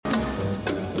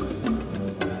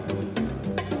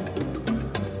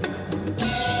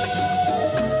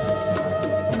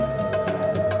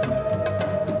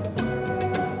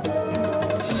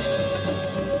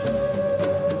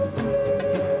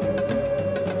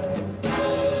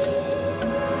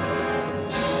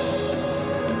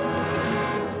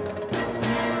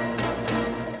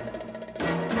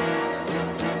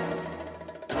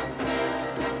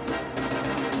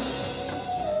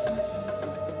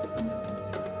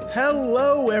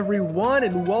Hello, everyone,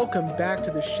 and welcome back to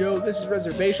the show. This is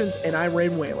Reservations, and I'm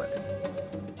Rain Wayland.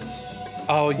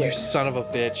 Oh, you son of a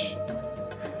bitch.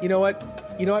 You know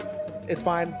what? It's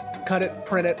fine. Cut it,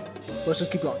 print it. Let's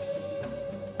just keep going.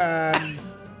 I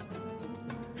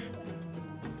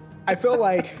feel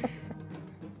like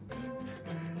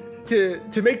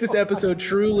to make this episode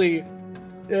truly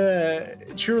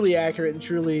accurate and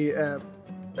truly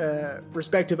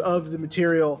respective of the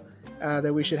material,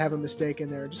 that we should have a mistake in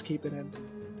there. Just keep it in.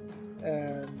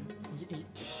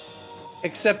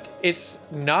 Except it's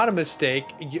not a mistake.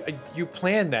 You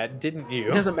planned that, didn't you?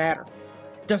 It doesn't matter.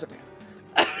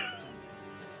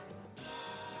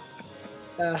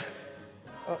 Oh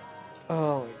my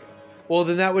god. Well,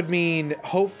 then that would mean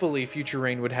hopefully Future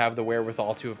Rain would have the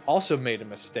wherewithal to have also made a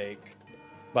mistake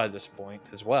by this point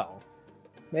as well.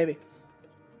 Maybe.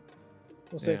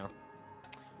 We'll see. Yeah.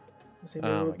 We'll see.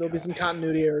 Maybe there'll be some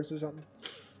continuity errors or something.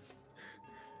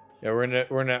 Yeah, we're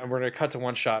gonna cut to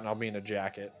one shot and I'll be in a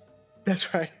jacket.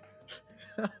 That's right.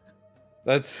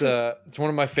 That's it's one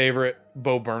of my favorite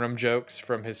Bo Burnham jokes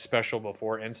from his special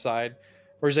Before Inside,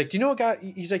 where he's like, "Do you know what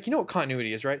He's like, "You know what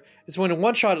continuity is, right? It's when in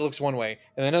one shot it looks one way,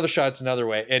 and another shot it's another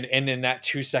way, and in that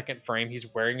 2-second frame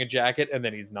he's wearing a jacket and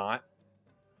then he's not."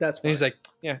 That's fine. And he's like,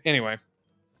 "Yeah, anyway."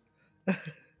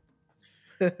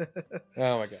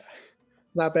 Oh my god,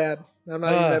 not bad. I'm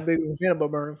not even that big of a fan of Bo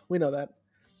Burnham. We know that.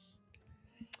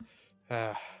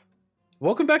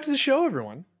 Welcome back to the show,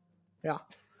 everyone. Yeah.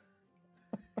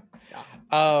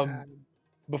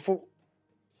 Before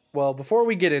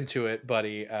we get into it,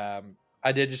 buddy,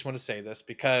 I did just want to say this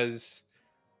because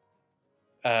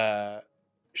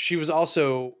she was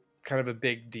also kind of a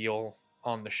big deal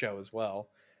on the show as well.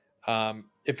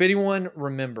 If anyone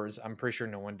remembers, I'm pretty sure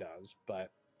no one does,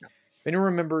 but if anyone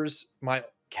remembers my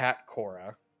cat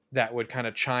Cora that would kind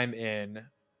of chime in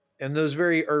those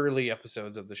very early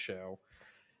episodes of the show,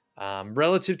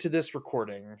 relative to this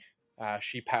recording,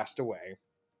 she passed away.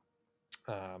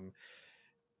 From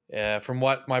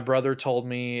what my brother told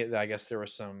me, I guess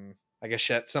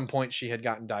at some point she had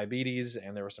gotten diabetes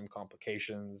and there were some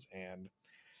complications, and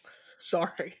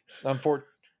sorry. I'm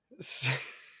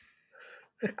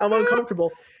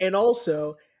uncomfortable. And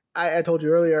also, I told you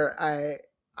earlier,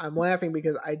 I'm laughing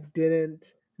because I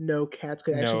didn't know cats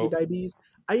could actually get diabetes.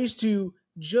 I used to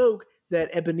joke that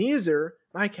Ebenezer,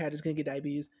 my cat, is going to get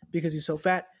diabetes because he's so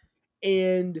fat,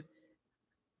 and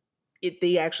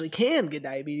they actually can get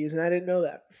diabetes, and I didn't know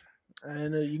that. I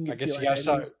didn't know you can get. I guess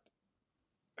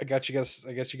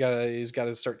he's got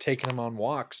to start taking him on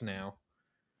walks now.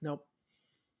 Nope.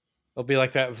 It'll be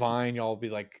like that Vine. Y'all be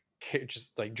like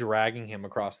just like dragging him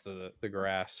across the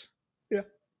grass. Yeah.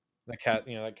 That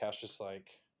cat's just like.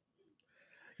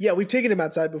 Yeah, we've taken him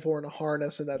outside before in a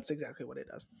harness, and that's exactly what it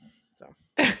does. So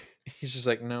he's just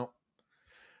like, no.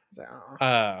 He's like,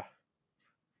 but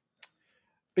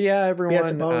yeah, everyone.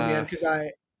 It's a bummer, man, because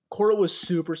Cora was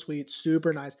super sweet,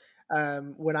 super nice.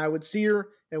 When I would see her,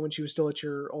 and when she was still at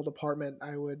your old apartment,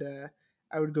 I would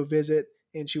go visit,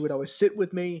 and she would always sit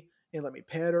with me and let me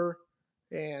pet her,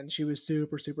 and she was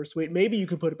super, super sweet. Maybe you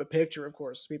could put up a picture, of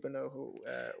course, so people know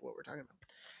what we're talking about.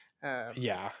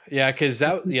 Because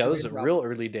those are real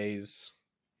early days.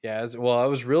 Yeah, it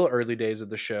was real early days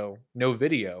of the show. No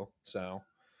video, so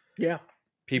yeah,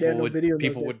 people would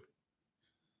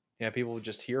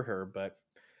just hear her. But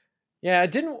yeah,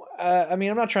 it didn't. I'm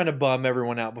not trying to bum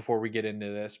everyone out before we get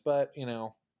into this, but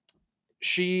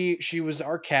she was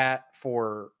our cat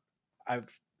for,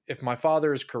 if my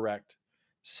father is correct,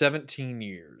 17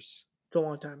 years. It's a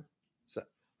long time.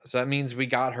 So that means we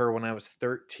got her when I was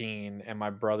 13 and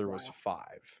my brother was 5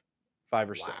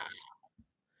 or 6.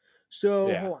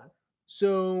 So hold on.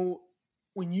 So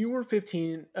when you were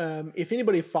 15, if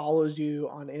anybody follows you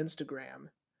on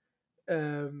Instagram,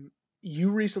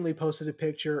 you recently posted a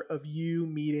picture of you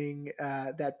meeting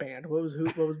that band. What was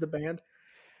the band?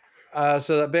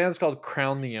 So that band's called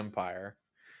Crown the Empire.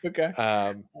 Okay.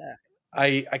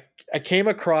 I came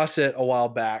across it a while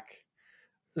back.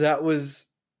 That was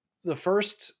the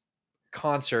first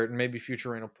concert, and maybe Future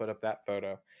Rain will put up that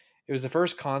photo. It was the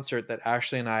first concert that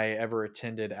Ashley and I ever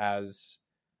attended as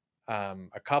a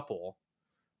couple.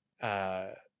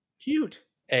 Cute.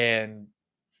 And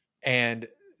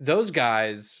those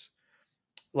guys,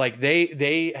 like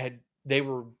they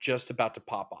were just about to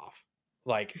pop off.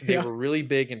 Like they were really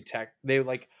big in tech. They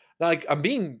like I'm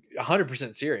being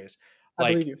 100% serious.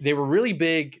 Like they were really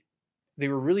big. They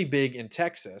were really big in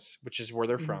Texas, which is where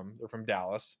they're from. They're from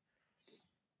Dallas.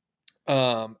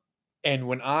 And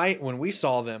when we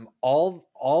saw them, all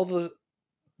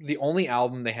the only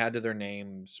album they had to their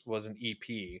names was an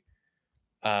EP,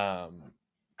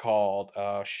 called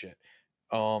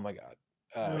Oh my god.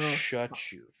 Oh,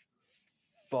 Shut your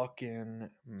fucking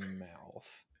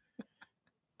mouth.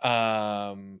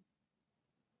 Um.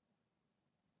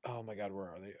 Oh my god, where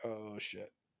are they? Oh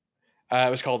shit. It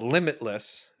was called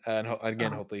Limitless, and again,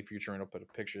 uh-huh. hopefully, Future will put a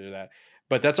picture of that.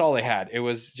 But that's all they had. It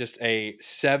was just a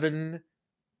 7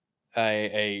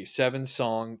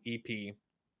 song EP.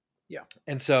 Yeah.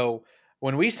 And so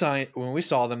when we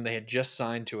saw them, they had just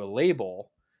signed to a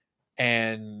label,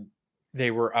 and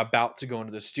they were about to go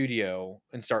into the studio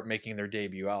and start making their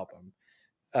debut album.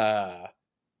 Uh,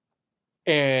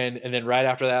 and then right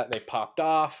after that, they popped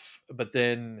off. But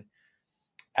then,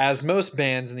 as most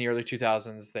bands in the early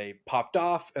 2000s, they popped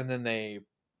off and then they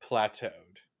plateaued,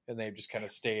 and they just kind of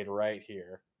stayed right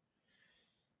here.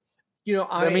 You know,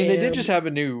 I I mean, they did just am. have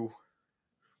a new.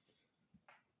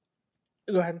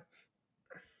 Go ahead.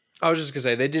 I was just gonna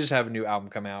say they did just have a new album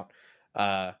come out.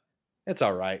 Uh, it's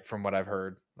all right from what I've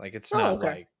heard. Like Oh,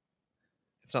 okay.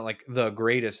 it's not like the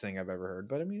greatest thing I've ever heard,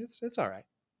 but I mean it's all right.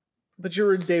 But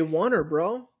you're a day oneer,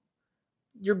 bro.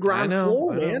 You're ground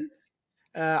floor, I know. man.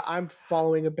 I'm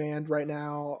following a band right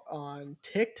now on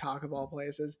TikTok of all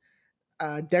places.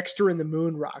 Dexter and the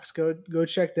Moon Rocks. Go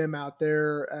check them out.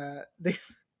 They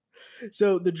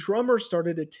so the drummer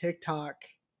started a TikTok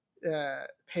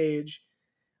page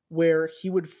where he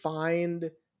would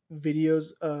find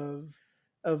videos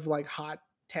of like hot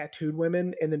tattooed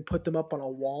women and then put them up on a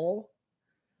wall.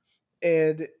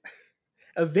 And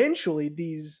eventually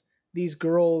these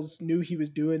girls knew he was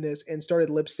doing this and started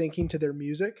lip syncing to their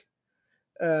music.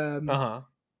 Uh Um, huh.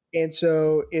 and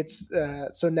so it's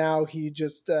so now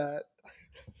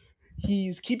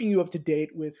he's keeping you up to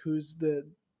date with who's the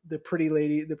pretty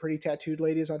lady, the pretty tattooed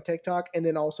ladies on TikTok, and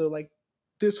then also like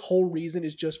this whole reason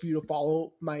is just for you to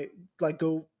follow my like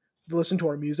go listen to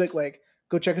our music, like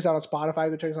go check us out on Spotify,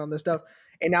 go check us out on this stuff.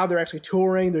 And now they're actually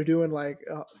touring. They're doing like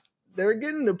they're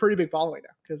getting a pretty big following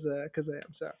now because I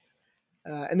am so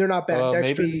and they're not bad. Well,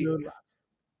 Dexter and the maybe Moon Rock.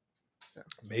 So,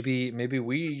 maybe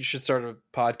we should start a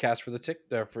podcast for the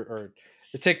or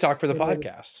the TikTok for the maybe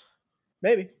podcast.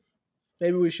 maybe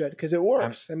maybe we should because it I'm.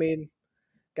 works. I mean,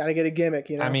 got to get a gimmick,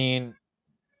 you I know. mean.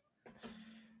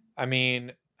 I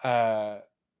mean.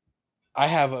 I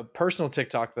have a personal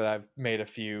TikTok that I've made a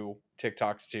few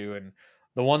TikToks to, and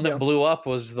the one that Yeah, blew up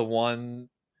was the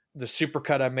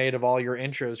supercut I made of all your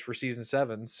intros for season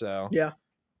 7. So yeah,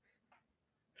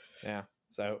 yeah,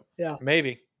 so yeah.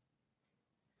 maybe,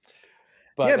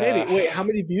 Yeah, but maybe. Wait, how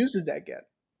many views did that get?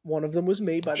 One of them was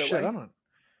me, by the shit, way. I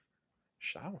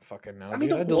don't fucking know, I mean,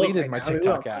 dude. I don't look deleted right my now. I mean, we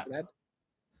TikTok don't talk app. about.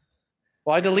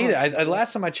 Well, I I don't deleted. have time I for that.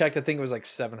 last time I checked, I think it was like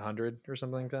 700 or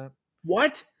something like that.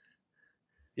 What?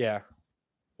 Yeah,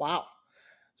 Wow,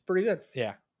 it's pretty good.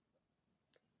 yeah,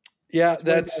 yeah. That's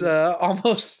way That's better.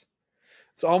 almost.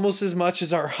 It's almost as much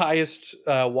as our highest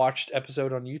watched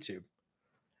episode on YouTube.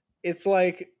 It's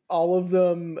like all of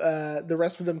them, the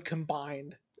rest of them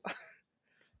combined.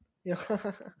 You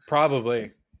know,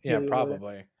 Probably. Yeah, Haley over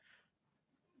there.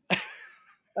 probably.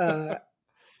 Uh,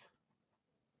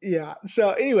 yeah.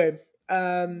 So anyway,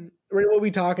 what are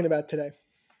we talking about today?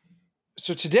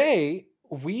 So today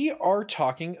we are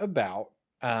talking about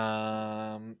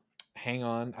hang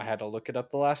on, I had to look it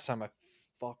up the last time I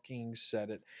fucking said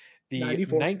it. The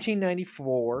 94.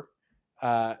 1994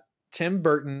 uh Tim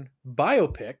Burton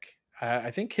biopic.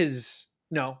 I think his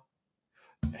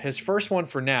first one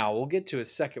for now. We'll get to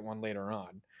his second one later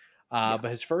on. Yeah, But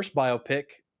his first biopic,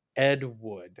 Ed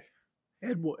Wood.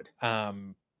 Ed Wood.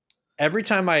 Um every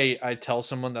time I tell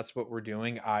someone that's what we're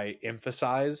doing, I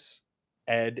emphasize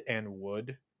Ed and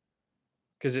Wood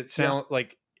because it Yeah, sounds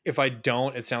like if I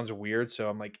don't, it sounds weird. So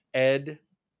I'm like Ed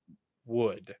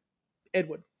Wood, Ed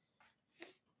Wood.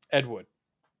 Ed Wood.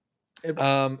 Ed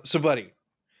Wood. So buddy,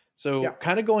 so Yeah,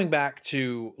 kind of going back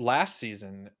to last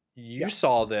season, you yeah.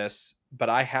 saw this, but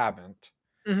I haven't.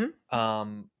 Mm-hmm.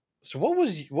 Um, so what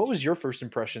was your first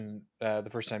impression the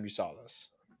first time you saw this?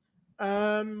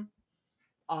 Um,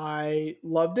 I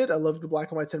loved it. I loved the black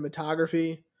and white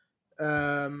cinematography.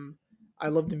 Um, I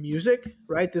love the music.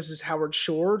 Right, this is Howard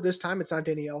Shore. This time, it's not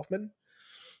Danny Elfman,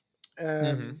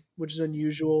 Mm-hmm. which is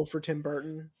unusual for Tim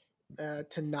Burton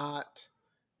to not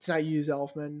use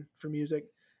Elfman for music.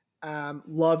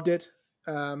 Loved it.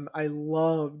 I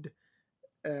loved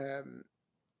um,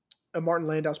 a Martin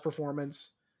Landau's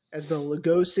performance as Bela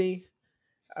Lugosi.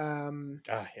 Um,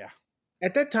 Yeah.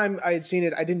 at that time, I had seen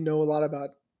it. I didn't know a lot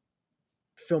about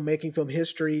filmmaking, film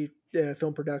history,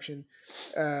 film production.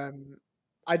 Um,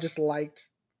 I just liked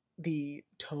the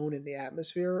tone and the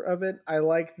atmosphere of it. I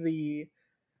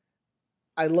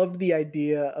loved the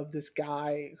idea of this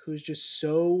guy who's just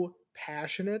so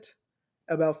passionate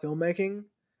about filmmaking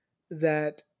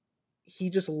that he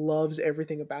just loves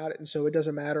everything about it, and so it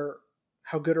doesn't matter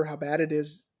how good or how bad it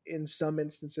is. In some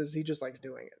instances, he just likes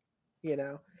doing it, you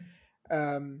know,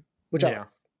 which I like.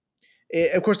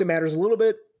 Yeah. Of course, it matters a little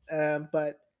bit,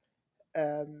 but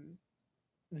um,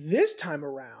 this time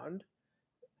around,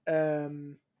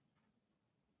 um,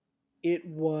 it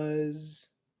was,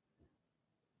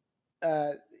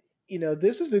 uh,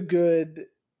 this is a good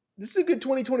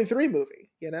 2023 movie,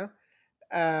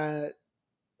 uh,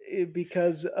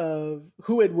 because of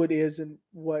who Ed Wood is and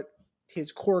what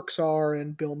his quirks are,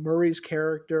 and Bill Murray's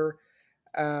character,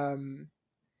 um,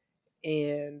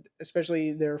 and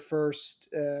especially the first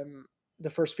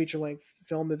feature length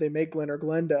film that they make, Glenn or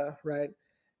Glenda, right?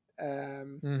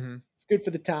 Mm-hmm. It's good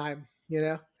for the time,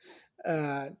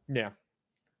 Uh, Yeah.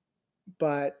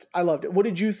 but I loved it. What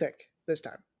did you think this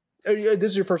time? This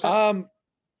is your first time. Um,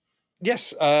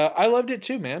 yes, I loved it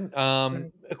too, man.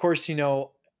 Mhm. Of course,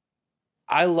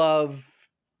 I love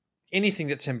anything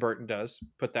that Tim Burton does.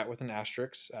 Put that with an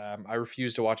asterisk. I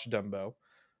refuse to watch Dumbo,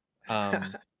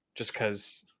 um, just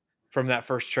because from that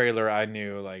first trailer, I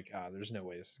knew like, there's no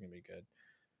way this is gonna be good.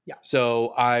 Yeah,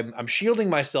 So I'm shielding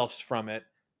myself from it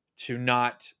to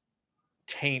not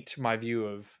taint my view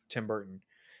of Tim Burton.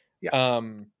 yeah.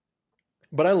 Um,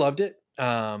 but I loved it.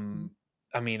 Mhm.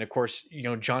 I mean, of course,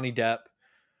 Johnny Depp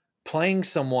playing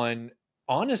someone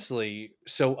honestly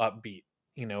so upbeat,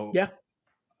 you know, Yeah,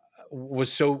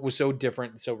 was so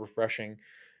different and so refreshing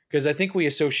because I think we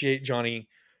associate Johnny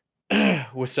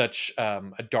with such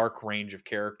a dark range of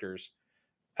characters.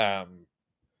 Um,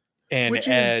 and which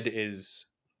is Ed is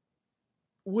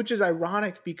which is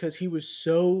ironic because he was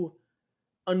so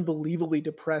unbelievably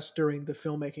depressed during the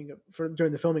filming of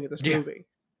this yeah, movie,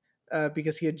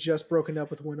 because he had just broken up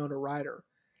with Winona Ryder.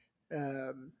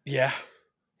 Um, yeah,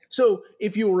 so,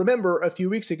 if you'll remember, a few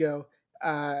weeks ago,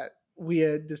 uh, we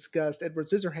had discussed Edward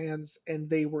Scissorhands, and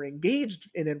they were engaged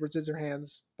in Edward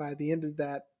Scissorhands by the end of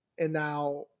that, and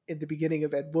now in the beginning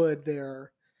of Ed Wood,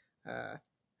 uh,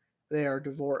 they are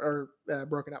divorced or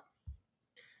broken up.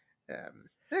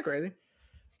 Isn't crazy?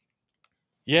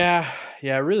 yeah,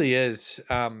 yeah. It really is.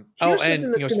 Oh, Here's and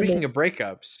something that's going to speaking make. of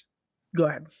breakups, Go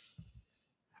ahead.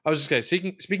 I was just gonna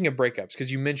speaking of breakups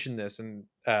because you mentioned this and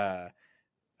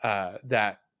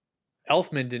that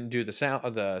Elfman didn't do the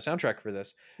soundtrack for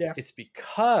this. Yeah. It's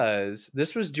because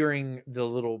this was during the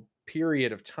little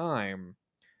period of time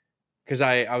because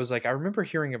I was like I remember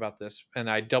hearing about this and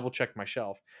I double checked my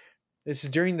shelf. This is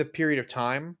during the period of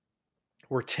time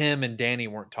where Tim and Danny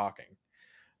weren't talking,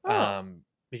 Oh.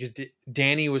 because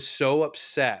Danny was so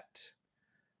upset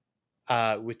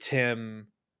with Tim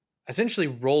essentially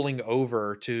rolling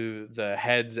over to the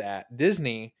heads at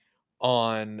Disney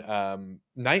on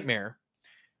Nightmare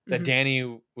that Hmm.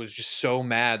 Danny was just so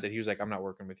mad that he was like, I'm not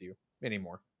working with you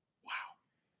anymore.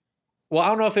 Well, I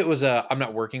don't know if it was I'm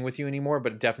not working with you anymore,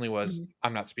 but it definitely was Hmm.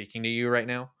 I'm not speaking to you right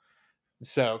now.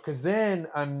 So, because then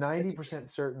I'm That's 90%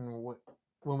 certain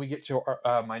when we get to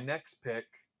my next pick,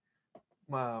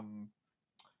 um,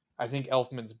 I think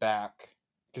Elfman's back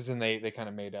because then they kind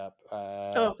of made up.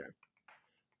 oh, okay.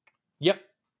 Yep,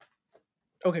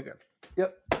 Okay. Good.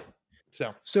 yep.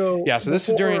 So, So yeah, so this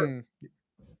is before, during.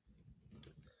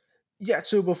 yeah.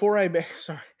 So before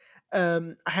sorry,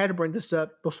 I had to bring this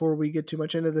up before we get too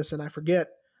much into this, and I forget.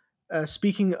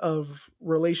 Speaking of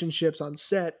relationships on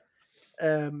set,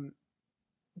 um,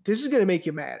 this is going to make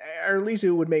you mad, or at least it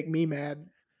would make me mad,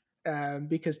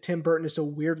 because Tim Burton is so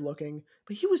weird looking,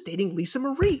 but he was dating Lisa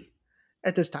Marie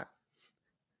at this time.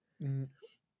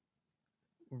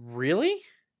 Really?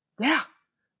 Yeah, yeah.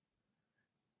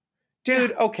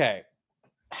 Dude, okay.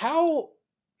 How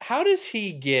how does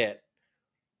he get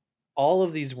all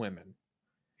of these women,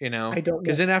 I don't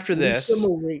Cuz know. then after Lisa this,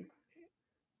 Marie,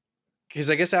 cuz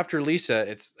I guess after Lisa,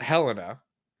 it's Helena,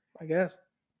 I guess.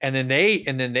 and then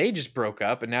they just broke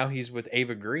up and now he's with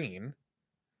Ava Green.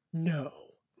 No,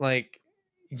 Like,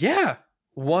 yeah,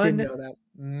 didn't 1 know that.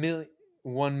 million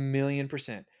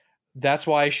 1,000,000%. That's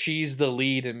why she's the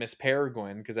lead in Miss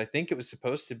Peregrine because I think it was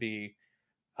supposed to be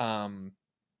um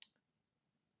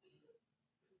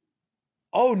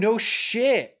oh no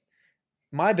shit.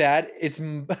 My bad. It's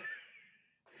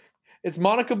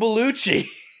Monica Bellucci.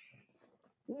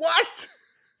 What?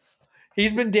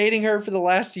 He's been dating her for the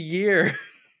last year.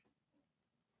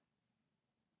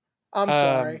 I'm Um,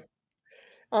 sorry.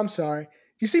 I'm sorry.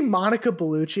 You see Monica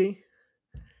Bellucci?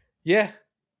 yeah,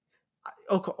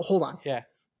 Okay, hold on. yeah,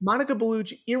 Monica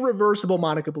Bellucci, irreversible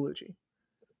Monica Bellucci.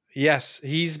 yes.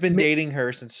 He's been Ma- dating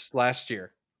her since last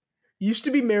year. Used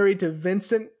to be married to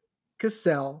Vincent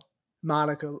Cassell,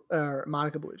 Monica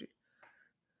Bellucci.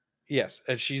 Yes,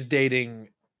 and she's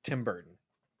dating Tim Burton.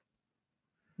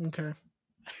 Okay.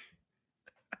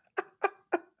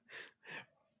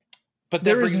 But that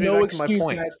There is brings me no back to my excuse,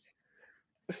 point. guys.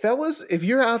 Fellas, if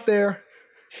you're out there,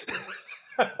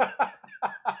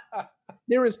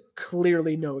 there is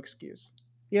clearly no excuse.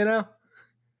 You know?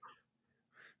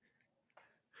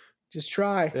 Just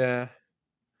try. Yeah.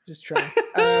 Just try.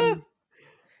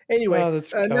 Anyway, Oh,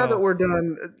 that's now that we're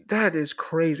done, that is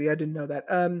crazy. I didn't know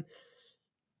that.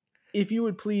 If you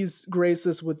would please grace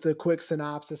us with the quick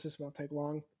synopsis, this won't take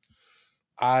long.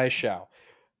 I shall.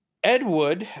 Ed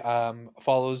Wood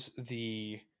follows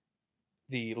the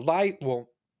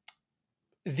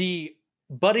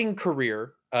budding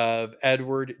career of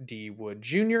Edward D. Wood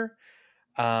Jr.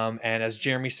 And as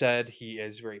Jeremy said, he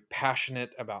is very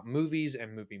passionate about movies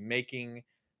and movie making.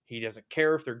 He doesn't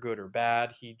care if they're good or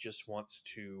bad. He just wants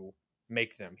to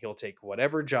make them. He'll take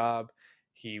whatever job.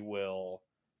 He will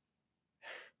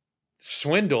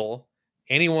swindle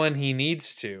anyone he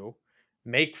needs to,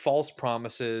 make false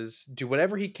promises, do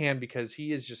whatever he can because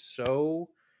he is just so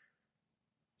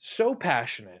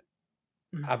passionate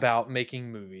about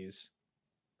making movies.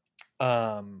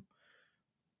 That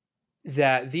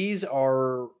these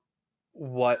are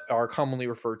what are commonly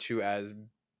referred to as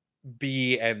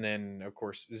B and then of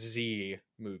course Z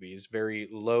movies, very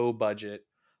low budget,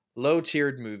 low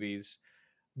tiered movies.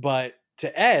 But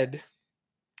to Ed,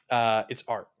 it's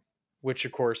art, which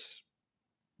of course,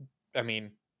 I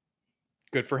mean,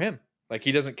 good for him. Like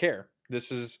he doesn't care.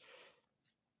 This is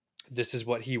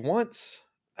what he wants.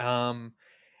 And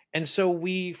so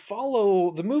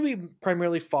the movie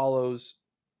primarily follows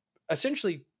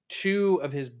essentially two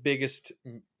of his biggest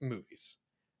movies.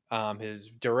 His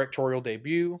directorial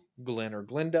debut, Glenn or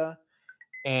Glinda,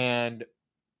 and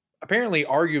apparently,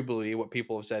 arguably, what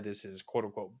people have said is his quote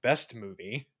unquote best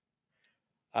movie,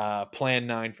 Plan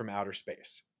 9 from Outer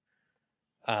Space.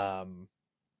 And,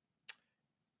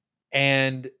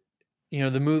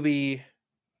 the movie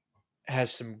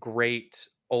has some great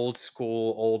old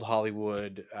school, old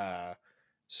Hollywood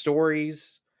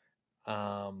stories.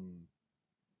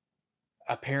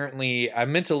 Apparently, I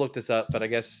meant to look this up, but I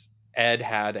guess Ed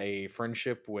had a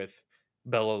friendship with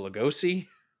Bela Lugosi,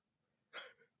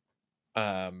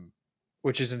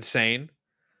 which is insane.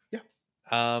 Yeah.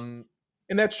 Um,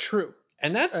 And that's true.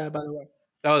 and that, By the way.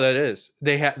 oh, that is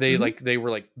they were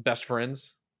like best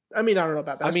friends. I mean, I don't know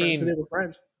about I best friends, but they mean, were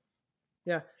friends.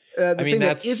 Yeah. The thing that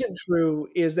that's isn't true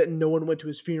is that no one went to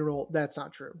his funeral. That's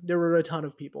not true. There were a ton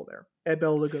of people there at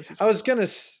Bela Lugosi's funeral.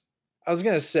 I was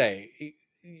gonna say,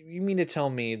 you mean to tell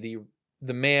me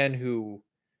the man who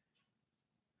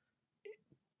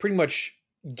pretty much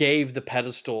gave the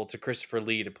pedestal to Christopher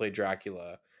Lee to play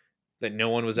Dracula, that no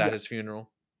one was at his funeral?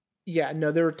 Yeah,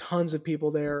 no, there were tons of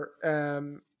people there.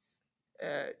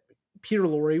 Peter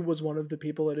Lorre was one of the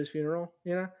people at his funeral,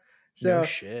 So No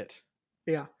shit.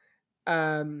 yeah.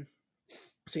 So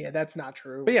yeah, that's not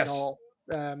true But at yes. all.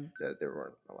 There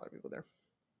weren't a lot of people there.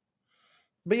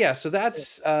 But yeah, so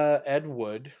that's Ed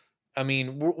Wood. I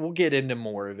mean, we'll get into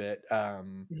more of it.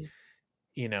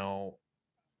 You know,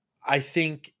 I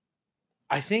think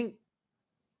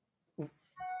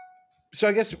so.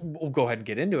 I guess we'll go ahead and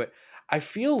get into it. I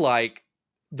feel like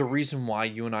the reason why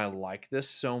you and I like this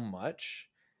so much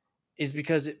is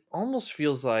because it almost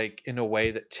feels like, in a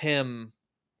way, that Tim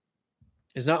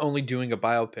is not only doing a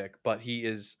biopic, but he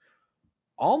is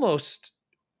almost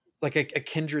like a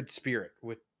kindred spirit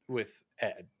with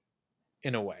Ed,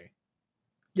 in a way.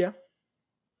 Yeah.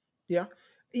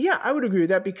 I would agree with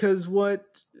that, because what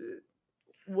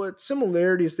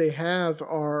similarities they have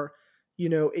are,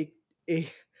 a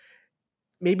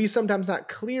maybe sometimes not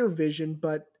clear vision,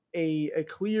 but a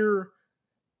clear,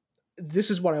 this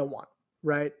is what I want,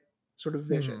 right? Sort of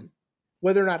vision. Mm-hmm.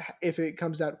 Whether or not, if it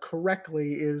comes out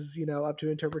correctly, is up to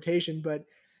interpretation. But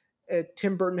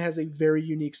Tim Burton has a very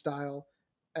unique style,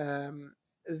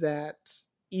 that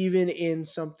even in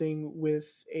something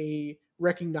with a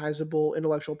recognizable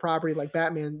intellectual property like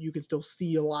Batman, you can still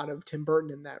see a lot of Tim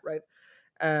Burton in that, right?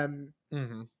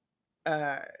 Mm-hmm.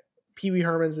 Pee Wee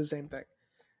Herman's the same thing.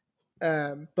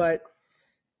 But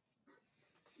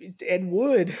Ed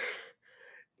Wood,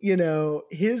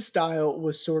 his style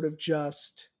was sort of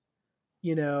just,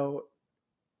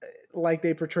 like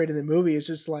they portrayed in the movie. It's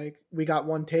just like, we got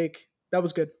one take. That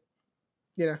was good.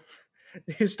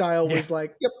 His style was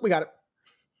like, yep, we got it.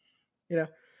 Yeah.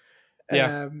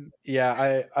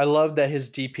 I love that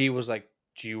his DP was like,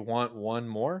 do you want one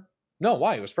more? No,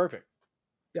 why? It was perfect.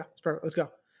 Yeah, it's perfect. Let's go.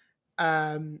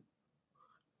 And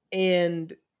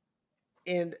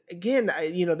again,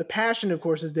 the passion, of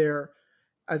course, is there,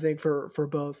 I think, for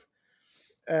both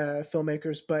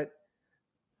filmmakers. But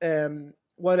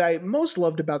what I most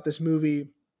loved about this movie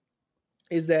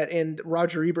is that, and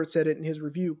Roger Ebert said it in his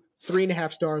review,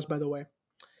 3.5 stars, by the way.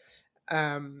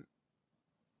 Um,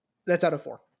 that's out of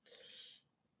 4.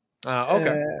 Okay.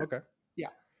 Uh, Okay. yeah,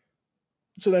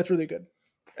 so that's really good.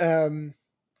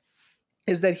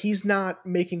 Is that he's not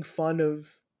making fun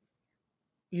of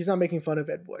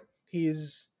Ed Wood.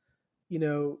 He's, you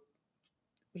know,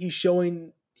 he's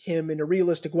showing him in a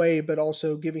realistic way, but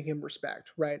also giving him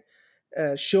respect, right?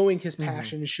 Showing his Hmm.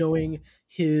 passion, showing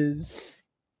his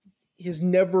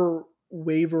never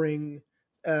wavering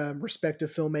respect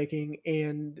of filmmaking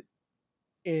and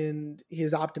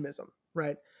his optimism,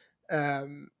 right?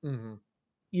 Um, Hmm.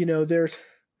 there's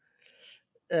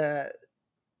uh,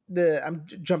 I'm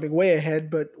jumping way ahead,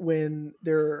 but when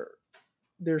they're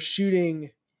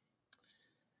shooting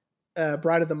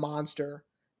Bride of the Monster,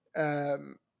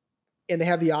 um, and they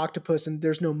have the octopus and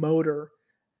there's no motor,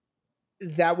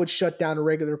 that would shut down a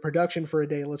regular production for a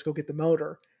day. Let's go get the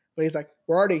motor. But he's like,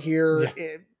 we're already here.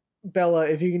 Yeah. Bella,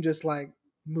 if you can just like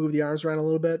move the arms around a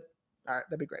little bit, all right,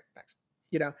 that'd be great. Thanks.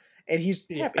 And he's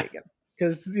Yeah. happy again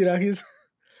because he's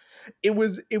it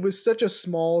was such a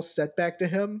small setback to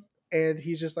him, and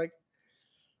he's just like,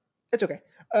 it's okay.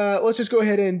 Let's just go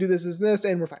ahead and do this,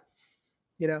 and we're fine.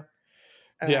 You know.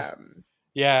 Yeah. Um,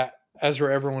 Yeah. As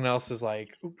where everyone else is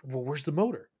like, well, where's the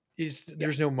motor? yeah.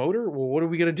 There's no motor? Well, what are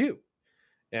we going to do?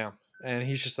 Yeah. And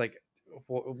he's just like,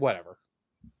 whatever.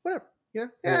 Whatever. Yeah,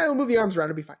 Well, we'll move the arms around.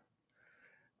 It'll be fine.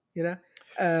 You know.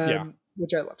 yeah.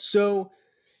 Which I love. So,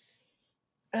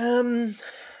 um,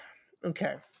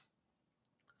 okay.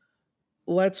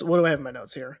 What do I have in my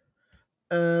notes here?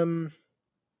 Um,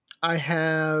 I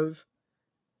have.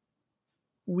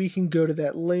 We can go to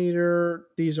that later.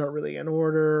 These aren't really in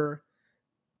order.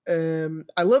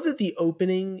 I love that the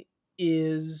opening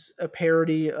is a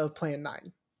parody of Plan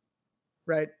 9,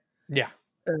 right? Yeah.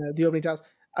 The opening titles.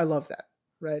 I love that,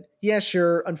 right? Yeah,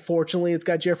 sure. Unfortunately, it's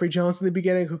got Jeffrey Jones in the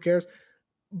beginning. Who cares?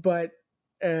 But,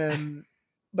 um,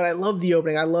 but I love the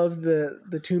opening. I love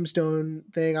the tombstone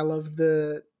thing. I love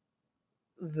the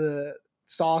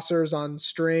saucers on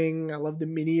string. I love the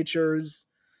miniatures.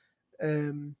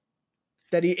 Um,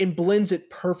 that he and blends it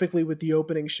perfectly with the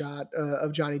opening shot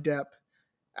of Johnny Depp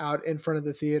out in front of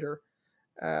the theater.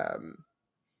 Um,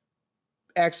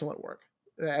 excellent work,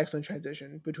 excellent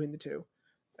transition between the two.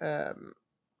 Um,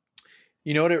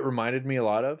 You know what it reminded me a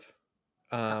lot of?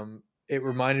 huh. It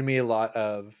reminded me a lot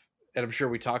of, and I'm sure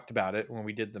we talked about it when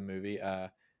we did the movie,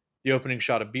 the opening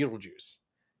shot of Beetlejuice,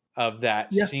 of that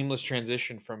Yeah. seamless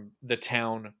transition from the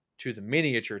town to the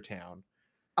miniature town.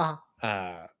 Uh,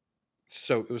 Uh,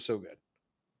 so it was so good.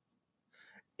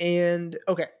 and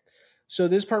okay, so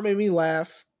this part made me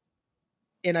laugh,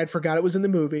 and I'd forgot it was in the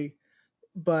movie,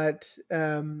 but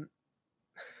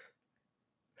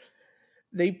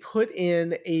they put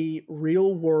in a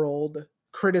real world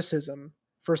criticism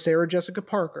for Sarah Jessica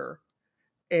Parker,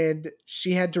 and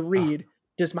she had to Oh, read,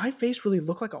 "Does my face really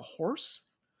look like a horse?"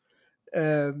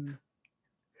 Um,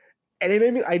 and it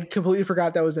made me. I completely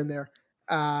forgot that was in there.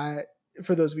 Uh,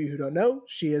 for those of you who don't know,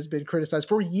 she has been criticized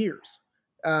for years.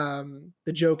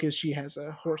 The joke is she has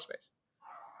a horse face.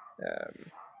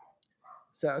 Um,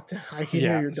 so I can hear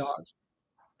yeah. your dogs.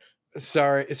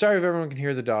 Sorry if everyone can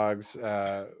hear the dogs.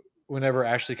 Whenever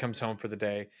Ashley comes home for the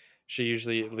day, she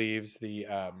usually leaves the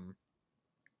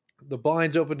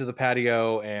blinds open to the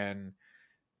patio, and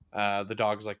the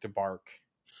dogs like to bark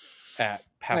at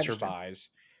I understand. passerbys.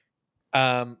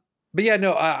 Um, but yeah,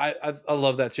 no, I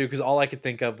love that too, because all I could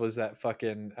think of was that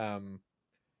fucking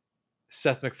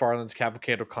Seth MacFarlane's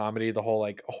Cavalcade of Comedy. The whole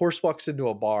like a horse walks into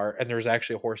a bar and there's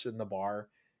actually a horse in the bar,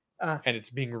 Uh, and it's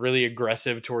being really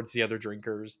aggressive towards the other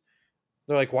drinkers.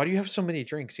 They're like, "Why do you have so many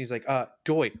drinks?" He's like,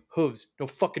 doy, hooves, no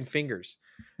fucking fingers."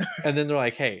 And then they're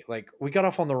like, "Hey, like we got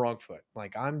off on the wrong foot.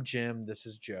 Like I'm Jim, this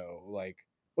is Joe. Like,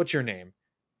 what's your name?"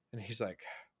 And he's like,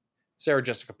 "Sarah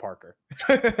Jessica Parker."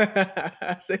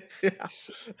 so, yeah,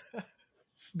 It's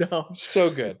it's dumb. so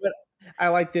good. But I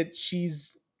like that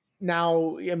she's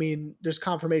now. I mean, there's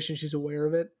confirmation she's aware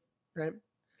of it, right?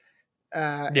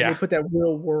 And they Yeah. put that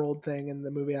real world thing in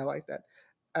the movie. I like that.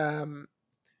 Um,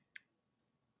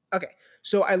 okay,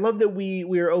 so I love that we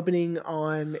are opening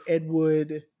on Ed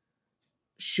Wood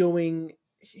showing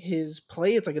his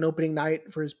play. It's like an opening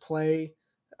night for his play,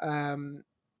 and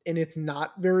it's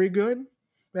not very good,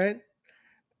 right?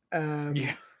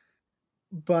 Yeah. Um,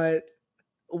 but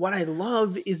what I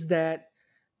love is that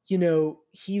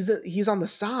he's on the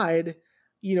side,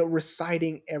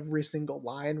 reciting every single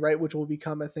line, right, which will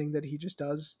become a thing that he just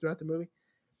does throughout the movie.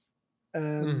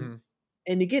 Um, Hmm.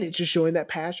 and again, it's just showing that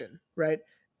passion, right?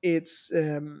 It's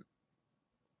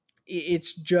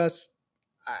it's just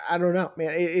I don't know,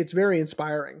 man. It's very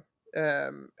inspiring.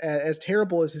 As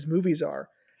terrible as his movies are,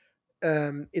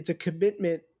 it's a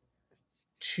commitment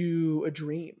to a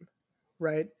dream,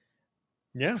 right?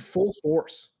 Yeah. Full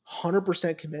force,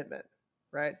 100% commitment,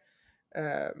 right?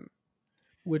 Um,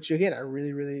 which again I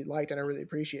really really liked and I really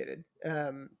appreciated,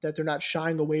 that they're not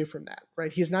shying away from that,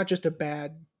 right? He's not just a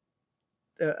bad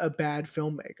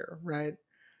filmmaker, right?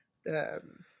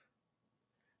 Um,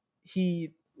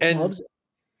 he And loves it.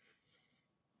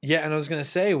 yeah, and I was gonna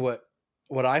say what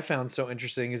I found so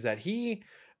interesting is that he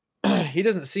he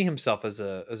doesn't see himself as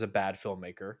a bad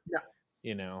filmmaker. Yeah,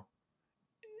 You know,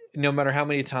 no matter how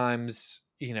many times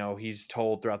he's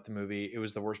told throughout the movie it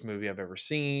was the worst movie I've ever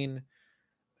seen.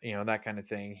 That kind of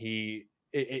thing.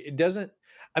 It doesn't.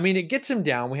 I mean, it gets him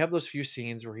down. We have those few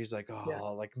scenes where he's like, yeah,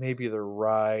 oh, like maybe they're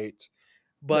right, right.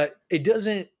 but it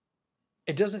doesn't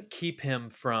keep him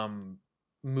from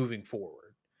moving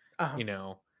forward. Uh-huh. You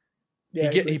know, Yeah,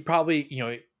 I he agree. probably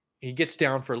he gets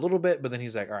down for a little bit, but then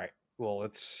he's like, all right, well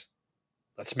let's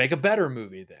make a better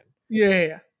movie then. Yeah, yeah,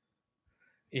 yeah.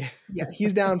 Yeah, Yeah,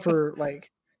 he's down for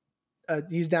like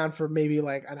he's down for maybe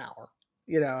like an hour,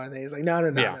 and then he's like, no, no,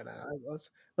 no, yeah. no, no,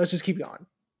 let's just keep going,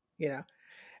 you know.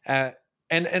 Uh,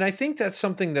 and I think that's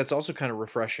something that's also kind of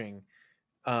refreshing.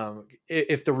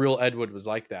 If the real Ed Wood was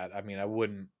like that, I mean, I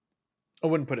wouldn't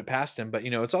put it past him. But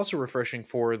it's also refreshing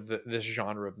for this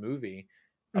genre of movie,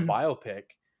 a Mhm. biopic.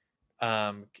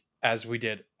 Um, as we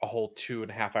did a whole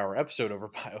 2.5 hour episode over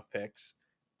biopics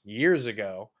years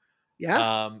ago.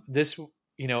 Yeah. This,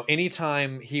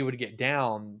 anytime he would get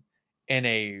down in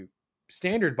a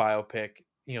standard biopic,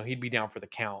 he'd be down for the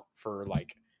count for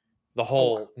like the A lot.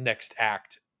 whole next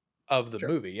act of the Sure.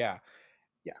 movie. Yeah.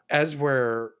 Yeah. As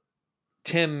where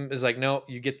Tim is like, no,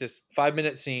 you get this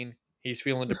 5-minute scene. He's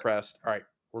feeling depressed. All right,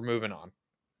 we're moving on.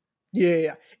 Yeah,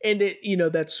 yeah, yeah.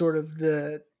 And that's sort of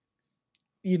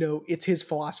it's his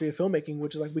philosophy of filmmaking,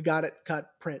 which is like, we got it,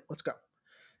 cut, print, let's go.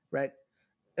 Right.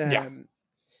 Yeah. Um,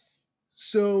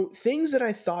 so things that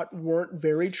I thought weren't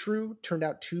very true turned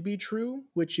out to be true,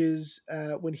 which is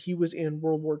when he was in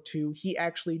World War II, he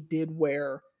actually did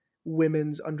wear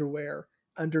women's underwear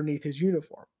underneath his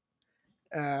uniform.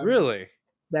 Um, Really?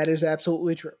 that is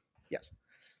absolutely true. Yes.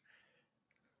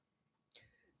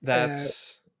 Uh,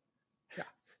 That's yeah.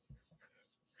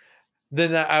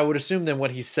 then I would assume then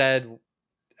what he said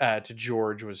to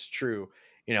George was true.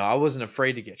 I wasn't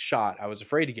afraid to get shot. I was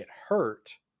afraid to get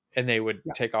hurt, and they would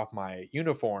Yeah. take off my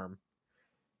uniform.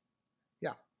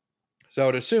 Yeah. So I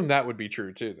would assume that would be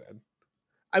true too. Then.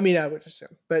 I mean, I would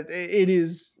assume, but it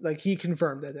is like he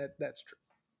confirmed that's true,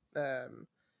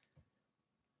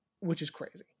 which is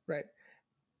crazy, right?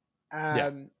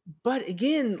 Yeah. But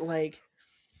again, like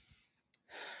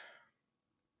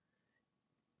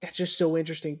that's just so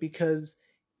interesting because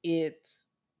it's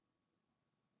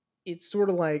it's sort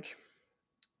of like,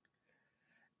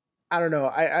 I don't know.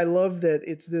 I love that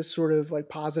it's this sort of like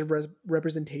positive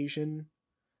representation,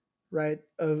 right?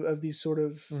 These sort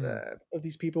Mhm. of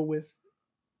these people with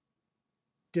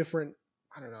different,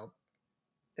 I don't know,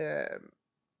 um,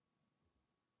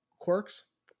 quirks.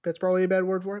 That's probably a bad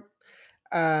word for it.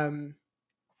 Um,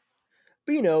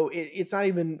 but it's not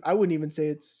even. I wouldn't even say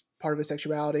it's part of his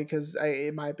sexuality because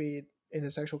it might be in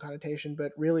a sexual connotation,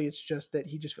 but really it's just that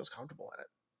he just feels comfortable in it,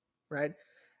 right?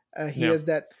 He Yeah. has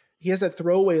that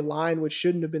throwaway line which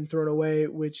shouldn't have been thrown away,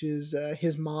 which is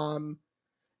his mom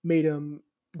made him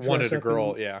dress Wanted a up in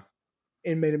girl. Yeah.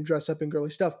 girly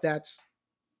stuff. That's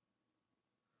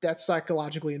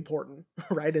psychologically important,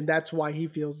 right? And that's why he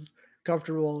feels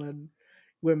comfortable in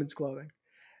women's clothing.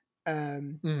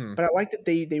 Hmm. But I like that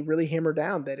they really hammer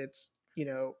down that it's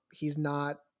he's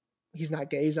not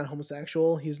gay, he's not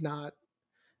homosexual, he's not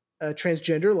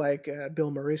transgender like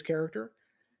Bill Murray's character.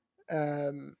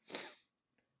 Um,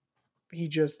 he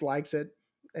just likes it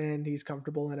and he's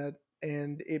comfortable in it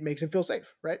and it makes him feel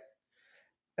safe, right?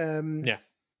 Um, Yeah.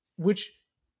 which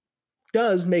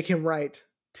does make him right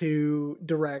to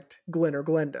direct Glenn or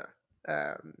Glenda.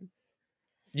 Um,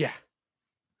 Yeah.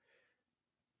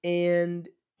 and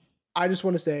I just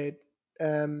want to say,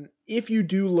 if you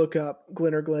do look up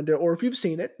Glenn or Glenda, or if you've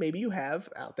seen it, maybe you have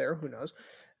out there, who knows?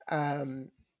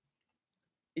 Um,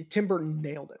 Tim Burton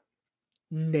nailed it.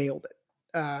 Nailed it.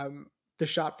 The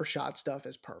shot for shot stuff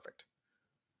is perfect.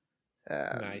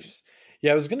 Um, Nice.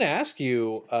 Yeah, I was going to ask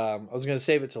you. I was going to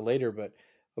save it till later, but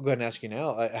I'll go ahead and ask you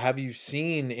now. Have you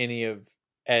seen any of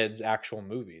Ed's actual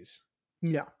movies?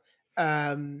 no.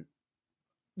 Um,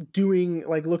 doing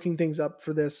like looking things up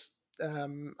for this,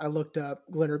 I looked up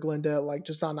Glenn or Glenda like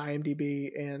just on IMDb,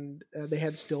 and they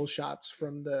had still shots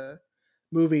from the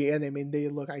movie, and I mean they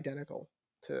look identical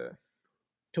to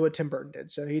what Tim Burton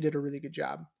did. So he did a really good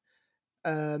job.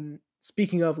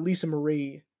 Speaking of, Lisa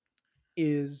Marie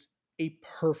is a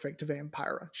perfect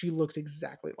vampira. She looks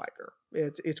exactly like her.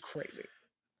 It's crazy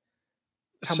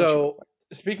how much she looks So like.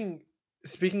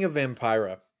 speaking of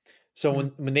Vampira, so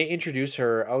Mhm, when they introduce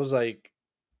her, I was like,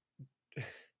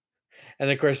 and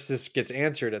of course this gets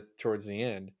answered towards the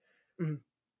end. mhm.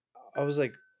 I was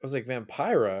like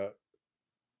Vampira.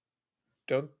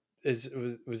 Don't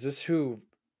was this who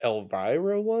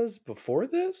Elvira was before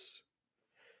this?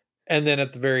 And then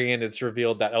at the very end, it's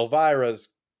revealed that Elvira's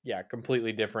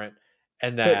completely different,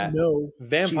 and But that no,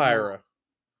 she's not. Vampira,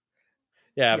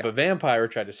 yeah, Yeah, but Vampire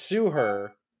tried to sue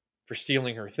her for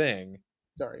stealing her thing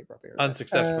sorry, probably heard that.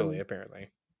 unsuccessfully,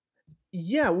 apparently.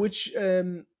 Yeah, which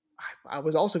I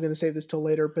was also going to say this till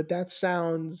later, but that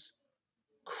sounds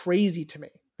crazy to me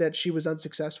that she was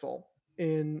unsuccessful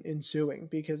in suing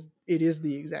because it is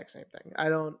the exact same thing. I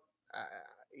don't,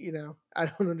 uh, I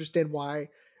don't understand why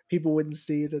people wouldn't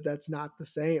see that that's not the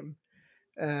same.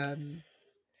 Um,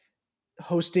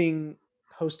 hosting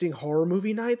hosting horror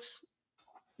movie nights,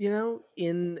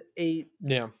 in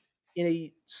Yeah,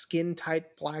 a skin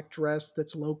tight black dress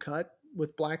that's low cut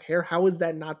with black hair. How is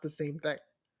that not the same thing?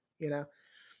 You know,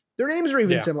 their names are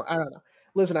even yeah. similar. I don't know.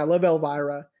 Listen, I love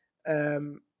Elvira.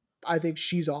 Um, I think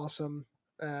she's awesome.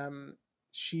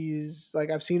 She's like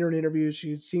I've seen her in interviews.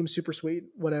 She seems super sweet.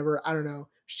 Whatever. I don't know.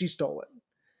 She stole it.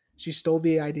 She stole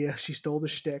the idea. She stole the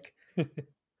shtick.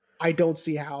 I don't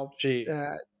see how she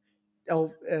uh,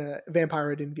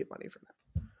 Vampira didn't get money from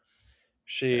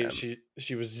she that. she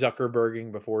she was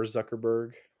Zuckerberging before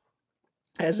Zuckerberg.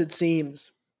 As it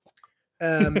seems.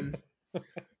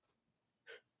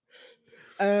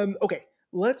 Um, okay,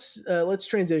 let's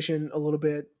transition a little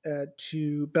bit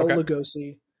to Bela Okay.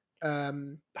 Lugosi,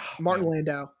 Oh Martin man.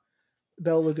 Landau,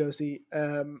 Bela Lugosi.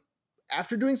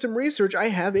 After doing some research, I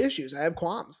have issues. I have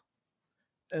qualms.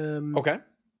 Um, Okay.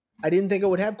 I didn't think I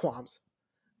would have qualms,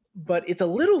 but it's a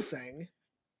little thing,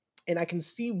 and I can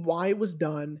see why it was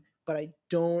done. But I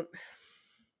don't.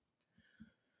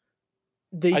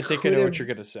 They I think I could know have. what you're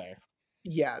gonna say.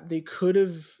 Yeah, they could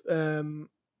have.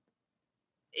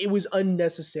 It was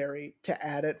unnecessary to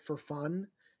add it for fun.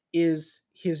 Is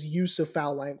his use of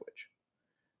foul language?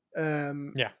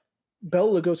 Um, Yeah.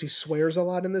 Bela Lugosi swears a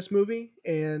lot in this movie,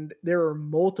 and there are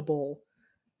multiple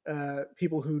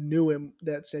people who knew him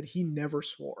that said he never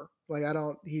swore. Like I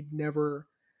don't, he'd never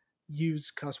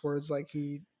use cuss words. Like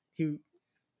he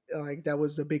like that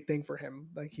was a big thing for him.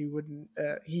 Like he wouldn't.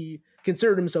 He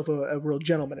considered himself a real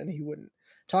gentleman, and he wouldn't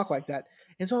talk like that.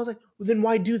 And so I was like, well, then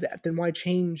why do that? Then why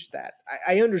change that?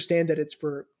 I understand that it's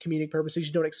for comedic purposes.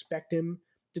 You don't expect him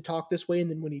to talk this way, and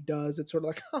then when he does, it's sort of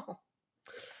like, oh,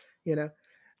 you know,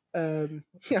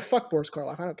 yeah, fuck Boris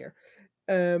Karloff. I don't care.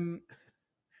 Um,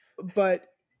 but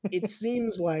it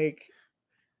seems like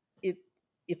it.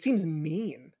 It seems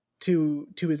mean to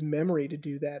his memory to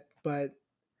do that. But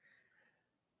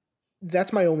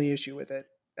that's my only issue with it.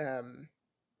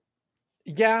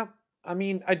 Yeah. I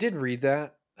mean, I did read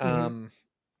that. Mhm.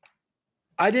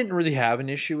 I didn't really have an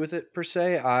issue with it per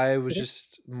se. I was Okay.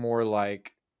 just more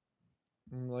like,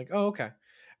 oh, okay.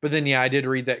 But then, yeah, I did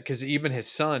read that because even his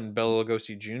son, Bela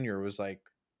Lugosi Jr., was like,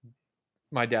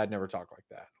 my dad never talked like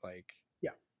that. Like,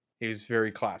 Yeah. he was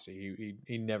very classy.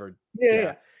 He never, Yeah. Yeah.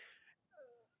 yeah.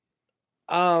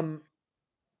 Yeah. Um,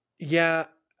 yeah.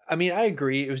 I mean, I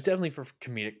agree. It was definitely for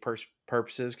comedic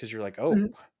purposes because you're like, oh,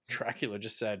 Mhm. Dracula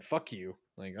just said, fuck you.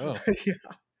 Like, oh, Yeah.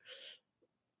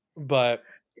 but,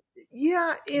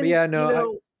 Yeah, but and yeah,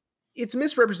 no, it's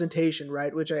misrepresentation,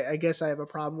 right? Which I guess I have a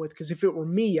problem with because if it were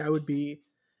me, I'd be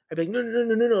like, no, no,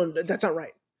 no, no, no, no, that's not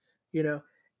right. You know,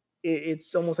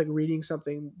 it's almost like reading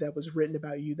something that was written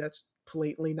about you that's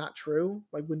blatantly not true.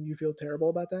 Like, wouldn't you feel terrible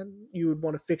about that? You would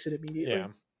want to fix it yeah.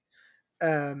 immediately.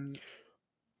 Um,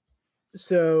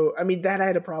 so I mean, that I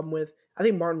had a problem with. I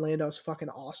think Martin Landau's fucking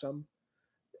awesome,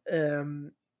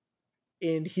 um,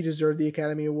 and he deserved the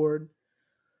Academy Award.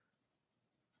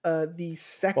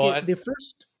 Well, The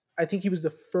first, I think he was the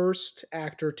first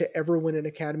actor to ever win an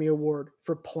Academy Award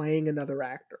for playing another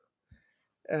actor.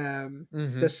 The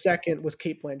mhm, second was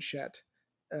Kate Blanchett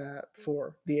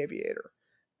for The Aviator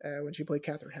when she played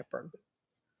Katharine Hepburn.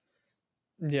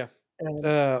 yeah. Um,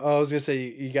 I was gonna say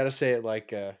you got to say it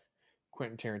like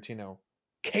Quentin Tarantino,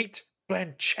 Kate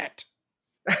Blanchett.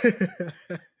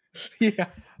 yeah.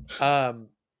 Um,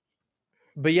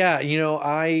 but yeah,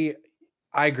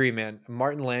 I agree, man.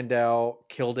 Martin Landau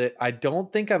killed it. I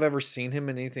don't think I've ever seen him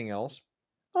in anything else,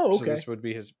 Oh, so okay. this would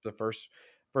be the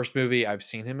first movie I've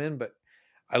seen him in. But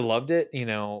I loved it.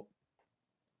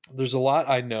 There's a lot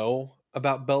I know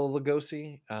about Bela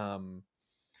Lugosi.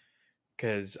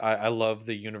 Because I love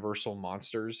the Universal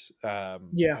monsters.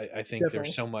 Yeah, I think there's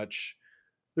definitely. so much.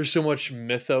 there's so much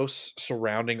mythos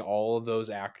surrounding all of those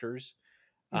actors.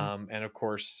 Mhm. And of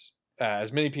course,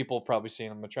 as many people have probably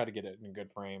seen, I'm gonna try to get it in a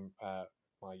good frame.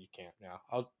 Well, you can't now.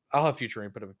 I'll have Future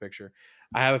Rain put up a picture.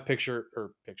 I have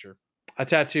a a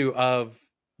tattoo of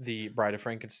the Bride of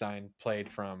Frankenstein, played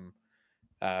from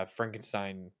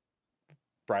Frankenstein,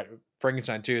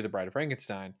 Frankenstein 2, the Bride of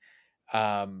Frankenstein.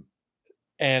 Um,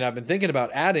 and I've been thinking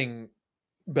about adding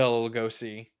Bela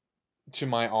Lugosi to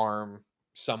my arm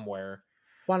somewhere.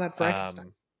 Why not Frankenstein?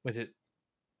 Um, with it,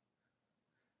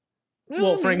 Well,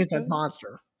 well, yeah, Frankenstein's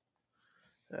monster.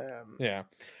 Um, yeah.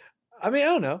 I mean, I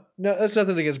don't know. No, that's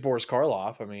nothing against Boris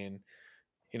Karloff. I mean,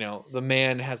 the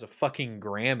man has a fucking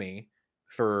Grammy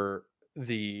for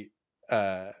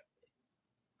uh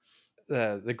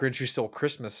the Grinch Who Stole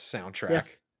Christmas yeah. soundtrack.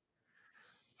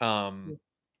 Um,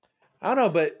 I don't know,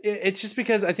 but it's just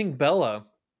because I think Bella,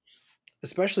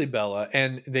 especially Bella,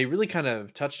 and they really kind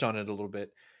of touched on it a little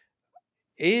bit,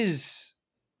 is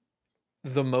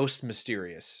the most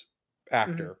mysterious Mhm.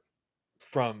 actor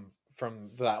from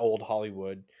that old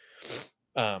Hollywood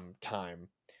time.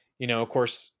 Of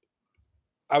course,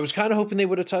 I was kind of hoping they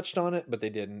would have touched on it, but they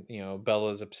didn't.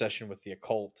 Bella's obsession with the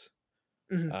occult,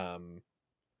 Mhm. um,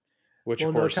 which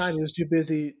of Well, no time. He course, was too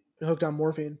busy hooked on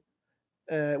morphine,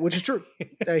 which is true.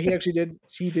 He actually did.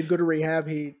 He did go to rehab.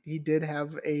 He did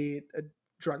have a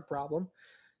drug problem.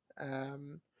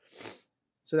 Um,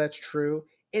 so that's true.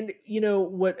 And you know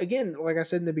what? Again, like I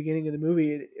said in the beginning of the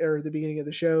movie or the beginning of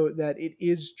the show, that it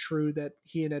is true that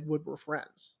he and Ed Wood were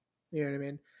friends. You know what I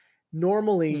mean?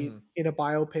 Normally, mhm, in a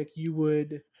biopic, you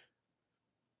would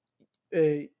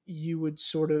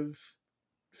sort of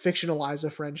fictionalize a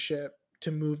friendship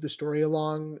to move the story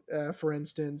along. For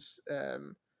instance,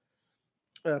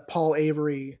 Paul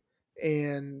Avery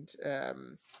and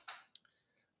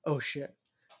oh shit,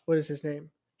 what is his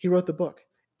name? He wrote the book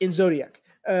in Zodiac.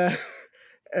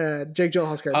 Jake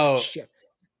Gyllenhaal's character. oh, Shit,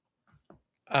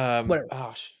 whatever.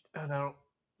 I don't,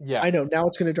 yeah, I know now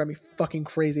it's gonna drive me fucking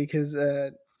crazy because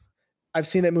I've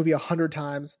seen that movie 100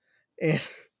 times and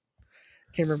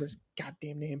can't remember his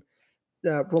goddamn name.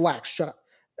 Relax, shut up.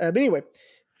 But anyway,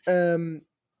 um,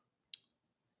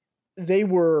 they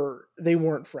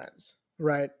weren't friends,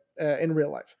 right? In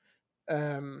real life.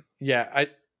 Um, yeah. I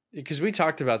Because we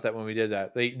talked about that when we did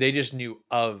that. They just knew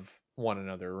of one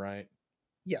another, right?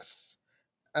 yes.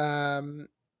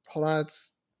 Hold on,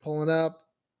 it's pulling up.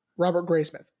 Robert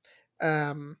Graysmith.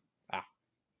 Um, Ah,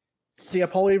 so yeah,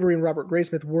 Paul Avery and Robert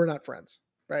Graysmith were not friends,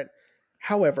 right?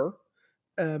 However,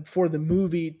 for the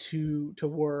movie to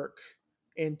work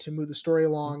and to move the story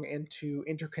along and to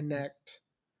interconnect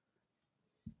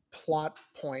plot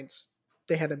points,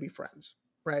 they had to be friends,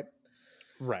 right?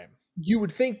 right. You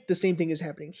would think the same thing is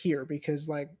happening here because,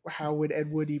 like, how would Ed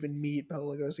Wood even meet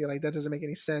Bela Lugosi? Like, that doesn't make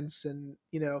any sense. And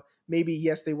maybe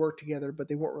yes, they worked together, but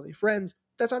they weren't really friends.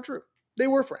 That's not true. They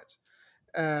were friends,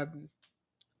 um,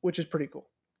 which is pretty cool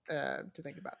to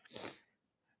think about.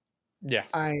 Yeah,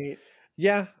 I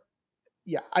yeah.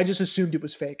 Yeah, I just assumed it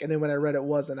was fake, and then when I read it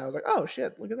wasn't, I was like, oh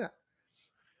shit, look at that.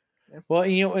 Yeah. Well,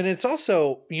 and it's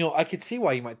also, I could see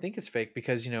why you might think it's fake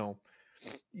because,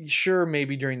 sure,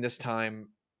 maybe during this time,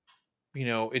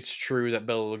 it's true that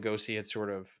Bela Lugosi had sort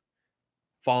of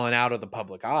fallen out of the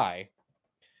public eye,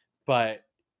 but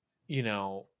you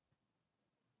know,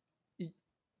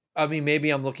 I mean,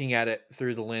 maybe I'm looking at it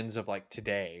through the lens of like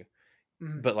today,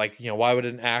 Mhm. but like, why would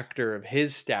an actor of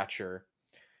his stature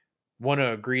want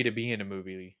to agree to be in a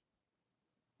movie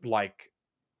like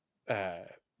uh,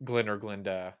 Glenn or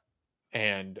Glinda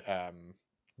and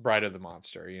Bride of the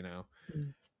Monster?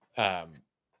 Mhm. Um,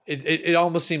 it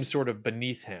almost seems sort of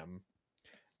beneath him,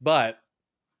 but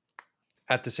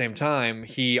at the same time,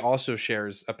 he also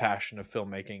shares a passion of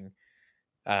filmmaking,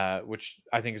 which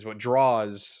I think is what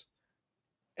draws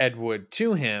Ed Wood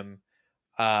to him.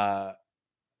 Uh,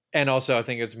 and also, I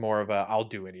think it's more of a I'll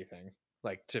do anything,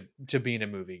 like to be in a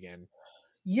movie again.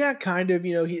 Yeah, kind of.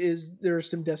 There's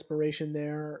some desperation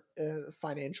there,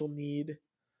 financial need.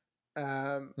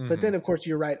 But Hmm. then, of course,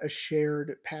 you're right, a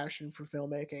shared passion for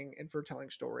filmmaking and for telling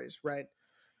stories, right?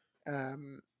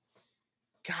 Um,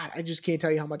 God, I just can't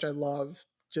tell you how much I love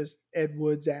just Ed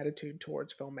Wood's attitude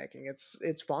towards filmmaking.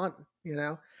 It's fun, you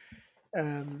know.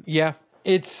 Um, Yeah,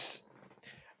 it's.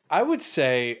 I would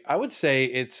say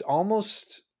it's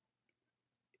almost.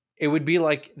 It would be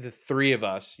like the three of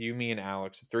us, you, me, and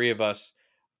Alex, the three of us,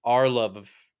 our love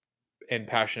of and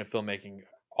passion of filmmaking,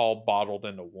 all bottled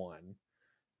into one,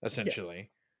 yeah.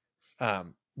 essentially.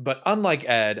 But unlike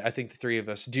Ed, I think the three of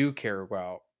us do care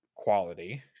about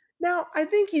quality. Now, I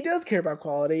think he does care about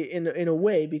quality in a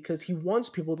way because he wants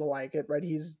people to like it, right?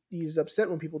 He's upset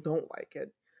when people don't like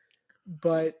it,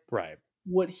 but Right.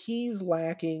 what he's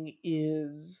lacking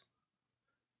is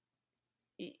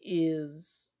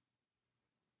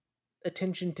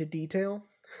attention to detail.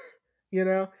 You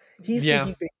know, he's Yeah,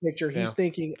 thinking big picture. He's yeah.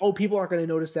 thinking, oh, people aren't going to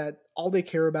notice that. All they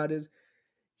care about is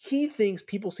he thinks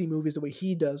people see movies the way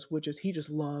he does, which is he just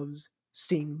loves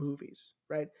seeing movies,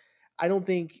 right? I don't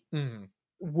think Mhm.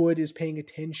 Wood is paying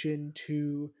attention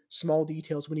to small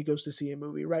details when he goes to see a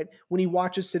movie, right? When he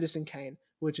watches Citizen Kane,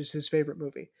 which is his favorite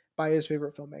movie by his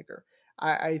favorite filmmaker,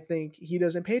 I think he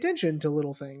doesn't pay attention to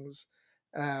little things,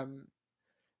 um,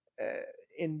 uh,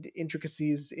 and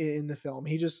intricacies in the film.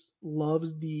 He just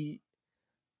loves the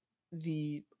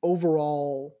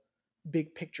overall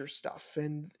big picture stuff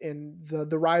and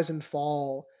the rise and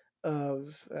fall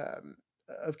of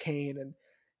Kane, and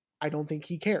I don't think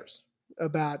he cares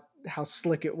about how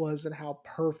slick it was and how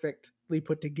perfectly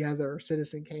put together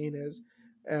Citizen Kane is.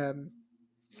 Um,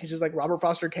 he's just like Robert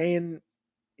Foster Kane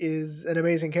is an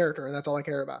amazing character, and that's all I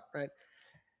care about, right?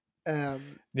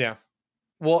 Um, Yeah.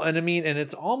 Well, and I mean, and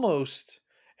it's almost,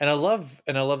 and I love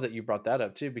that you brought that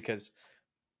up too, because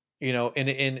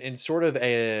in sort of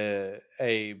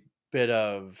a bit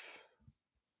of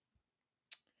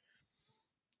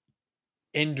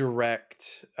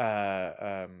indirect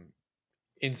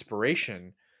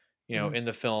inspiration, mhm. in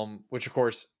the film, which of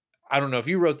course I don't know if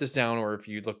you wrote this down or if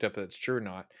you looked up if it's true or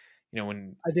not.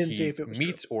 When I didn't see he if it was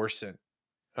true. meets Orson,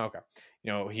 okay,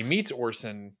 he meets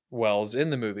Orson Welles in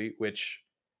the movie, which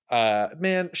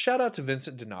man, shout out to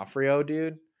Vincent D'Onofrio,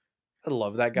 dude. I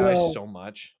love that guy Well, so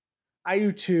much. I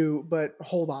do too, but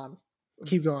hold on,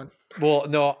 keep going. Well,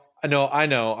 no, I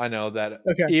know that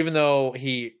Okay, even though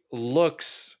he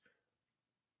looks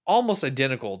almost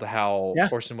identical to how yeah,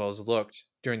 Orson Welles looked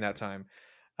during that time,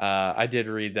 I did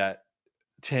read that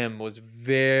Tim was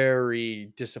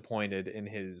very disappointed in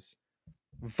his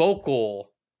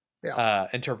vocal yeah,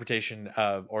 interpretation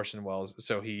of Orson Welles,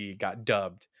 so he got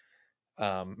dubbed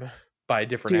um, by a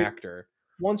different dude. actor.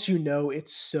 Once you know,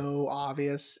 it's so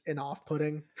obvious and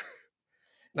off-putting.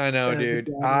 I know, The dude.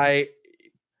 dubbing. I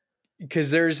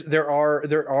because there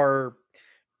are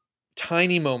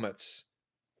tiny moments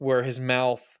where his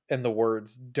mouth and the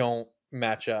words don't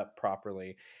match up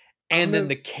properly, I'm and then gonna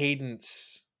the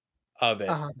cadence of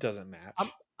it uh, doesn't I'm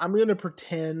match. I'm gonna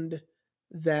pretend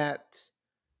that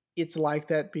it's like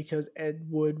that because Ed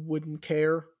Wood wouldn't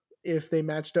care if they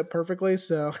matched up perfectly.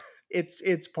 So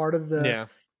it's part of Yeah,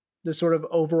 the sort of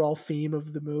overall theme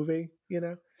of the movie, you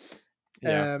know.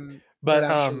 yeah, That but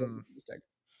I'm sure wasn't a mistake.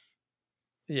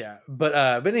 yeah,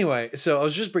 but anyway, so I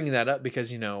was just bringing that up because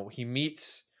he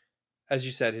meets, as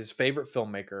you said, his favorite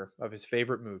filmmaker of his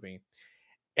favorite movie,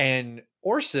 and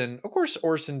Orson. Of course,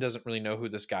 Orson doesn't really know who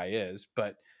this guy is,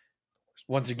 but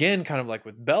once again, kind of like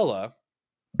with Bella,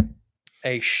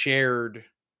 a shared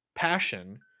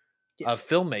passion of Yes,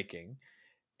 filmmaking,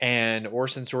 and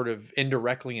Orson sort of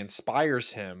indirectly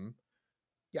inspires him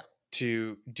yeah.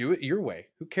 to do it your way.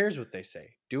 Who cares what they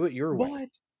say? Do it your way.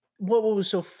 But what was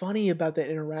so funny about that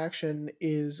interaction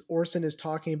is Orson is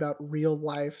talking about real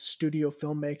life studio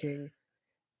filmmaking,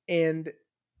 and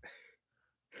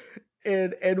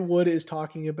Ed Wood is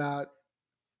talking about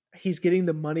he's getting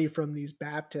the money from these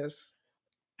Baptists,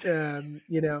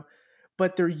 you know,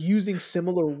 but they're using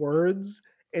similar words,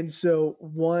 and so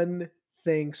one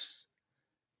thinks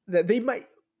that they might.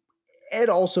 Ed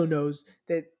also knows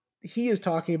that he is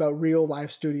talking about real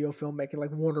life studio filmmaking,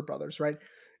 like Warner Brothers, right?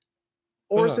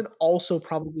 Uh-huh. Orson also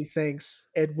probably thinks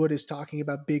Ed Wood is talking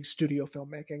about big studio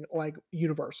filmmaking, like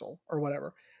Universal or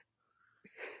whatever.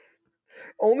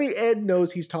 Only Ed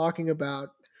knows he's talking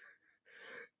about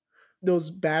those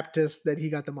Baptists that he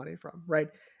got the money from, right?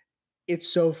 It's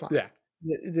so Yeah.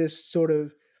 funny. This sort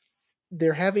of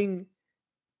they're having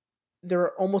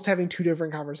they're almost having two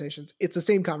different conversations. It's the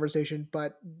same conversation,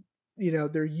 but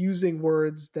they're using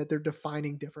words that they're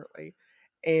defining differently,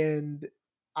 and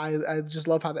I just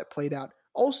love how that played out.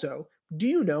 Also, do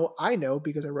you know? I know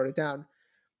because I wrote it down,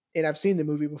 and I've seen the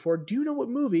movie before. Do you know what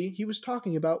movie he was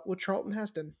talking about with Charlton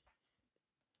Heston?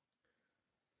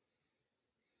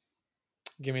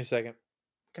 Give me a second.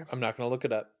 Okay, I'm not going to look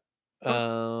it up. okay.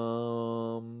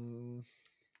 Um,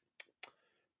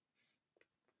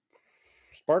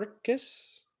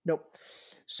 Spartacus? Nope.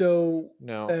 So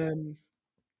No. um,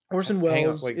 Orson Hang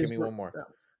on. Welles Wait, give is me one more. no,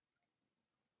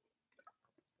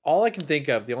 All I can think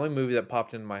of, the only movie that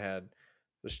popped into my head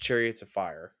was Chariots of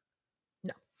Fire.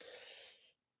 no.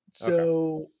 Okay.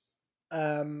 So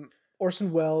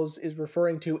Orson Welles is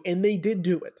referring to, and they did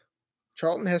do it.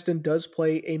 Charlton Heston does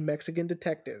play a Mexican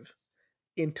detective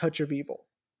in Touch of Evil,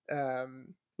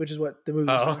 which is what the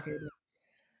movie was Oh, talking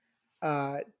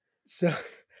about. So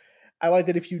I like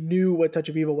that if you knew what Touch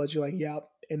of Evil was, you're like, yep.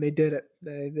 and they did it.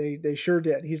 They sure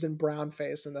did. He's in brown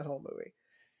face in that whole movie.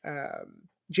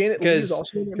 Janet Leigh is because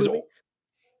also in that because movie.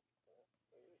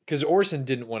 because Orson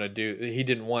didn't want to he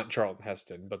didn't want Charlton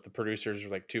Heston, but the producers were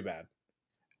like, too bad.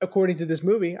 According to this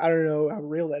movie, I don't know how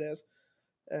real that is.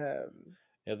 Um,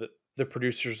 Yeah, the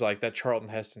producers like that Charlton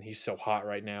Heston. He's so hot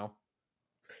right now.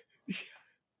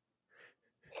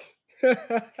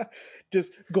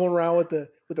 just going around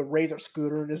with a razor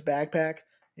scooter in his backpack.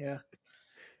 Yeah,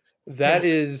 That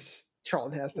damn, is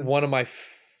Charlton Heston. one of my.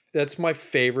 That's my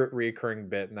favorite recurring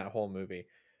bit in that whole movie.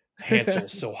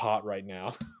 Hansel's so hot right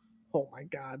now. Oh my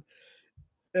god.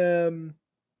 Um.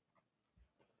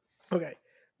 Okay,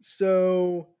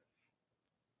 so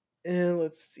and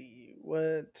let's see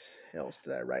what else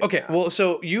did I write Okay, down. well,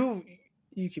 so You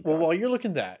keep well going. while you're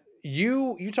looking that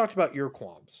you talked about your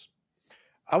qualms.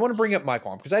 I want to bring up my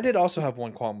qualm because I did also have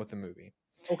one qualm with the movie.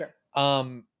 Okay.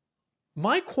 Um,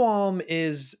 my qualm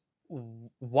is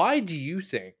why do you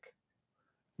think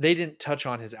they didn't touch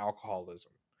on his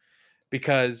alcoholism?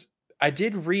 Because I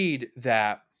did read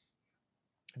that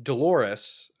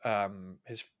Dolores,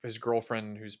 his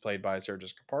girlfriend, who's played by Sarah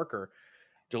Jessica Parker,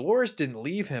 Dolores didn't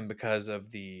leave him because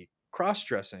of the cross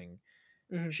dressing.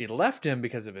 Mm-hmm. She left him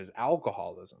because of his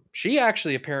alcoholism. She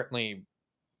actually apparently,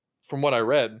 from what I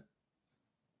read,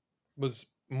 was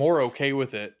more okay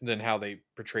with it than how they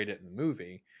portrayed it in the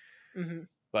movie. Mm-hmm.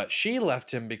 But she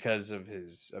left him because of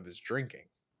his drinking,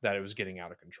 that it was getting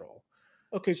out of control.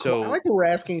 Okay, cool. I So like that we're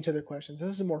asking each other questions. This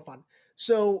is more fun.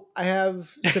 So I have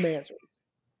some answers.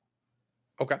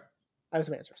 okay. I have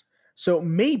some answers. So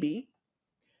maybe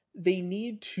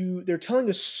they're telling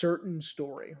a certain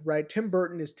story, right? Tim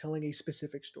Burton is telling a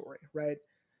specific story, right?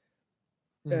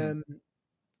 Mm-hmm. Um,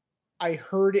 I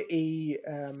heard a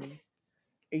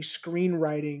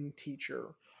screenwriting teacher,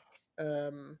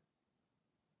 um,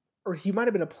 or he might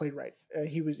have been a playwright.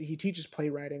 He teaches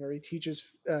playwriting or he teaches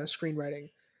screenwriting,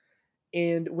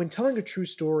 and when telling a true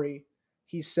story,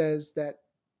 he says that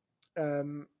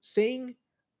saying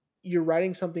you're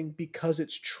writing something because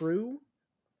it's true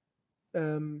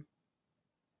um,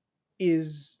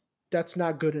 is that's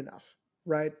not good enough,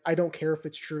 right? I don't care if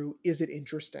it's true. Is it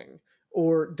interesting?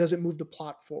 Or does it move the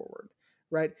plot forward,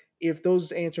 right? If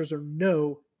those answers are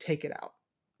no, take it out,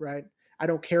 right? I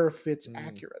don't care if it's Mm,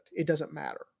 accurate. It doesn't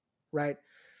matter, right?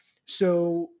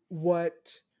 So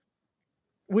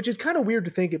which is kind of weird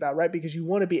to think about, right? Because you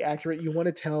want to be accurate, you want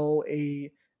to tell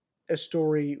a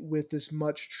story with as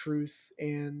much truth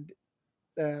um,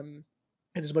 and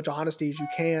as much honesty as you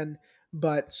can.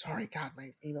 But sorry, God,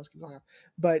 my emails keep going up.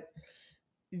 But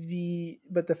the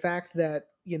fact that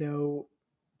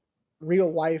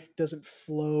real life doesn't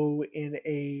flow in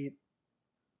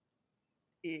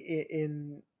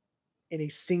in a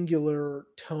singular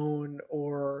tone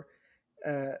or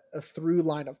a through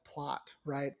line of plot,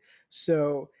 right?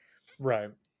 So right.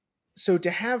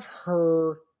 to have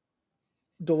her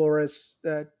Dolores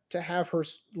to have her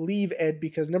leave Ed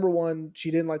because number one,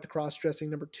 she didn't like the cross dressing.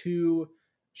 Number two,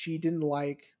 she didn't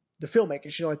like the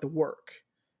filmmaking. She didn't like the work,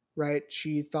 right?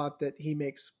 She thought that he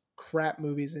makes crap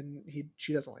movies and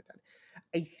she doesn't like that.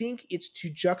 I think it's to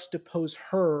juxtapose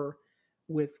her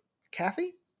with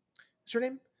Kathy. Is her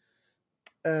name?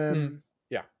 Mm, Um,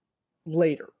 yeah.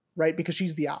 later, right? Because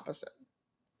she's the opposite,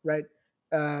 right?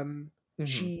 Mm-hmm.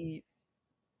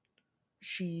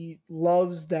 She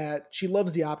loves that. She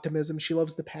loves the optimism. She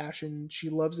loves the passion. She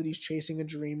loves that he's chasing a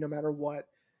dream no matter what.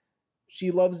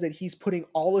 She loves that he's putting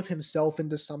all of himself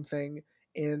into something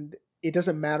and it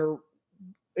doesn't matter.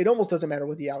 It almost doesn't matter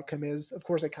what the outcome is. Of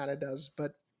course, it kind of does,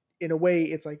 but in a way,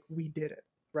 it's like we did it,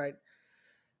 right?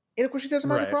 And of course, she doesn't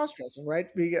mind the Right. cross dressing, right?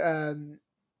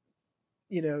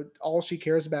 All she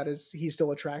cares about is he's still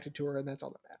attracted to her, and that's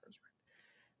all that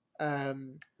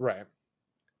matters. Right? Right.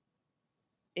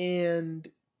 And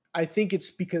I think it's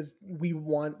because we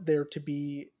want there to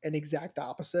be an exact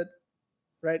opposite,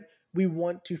 right? We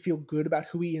want to feel good about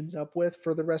who he ends up with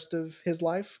for the rest of his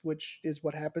life, which is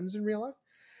what happens in real life.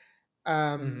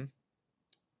 Mm-hmm. Um,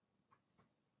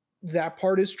 that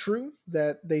part is true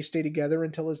that they stay together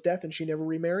until his death and she never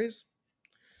remarries.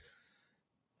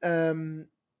 Um,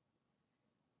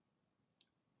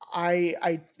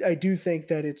 I do think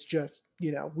that it's just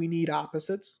we need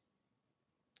opposites.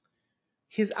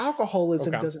 His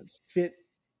alcoholism Okay. doesn't fit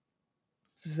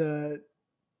the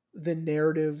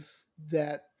narrative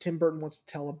that Tim Burton wants to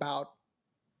tell about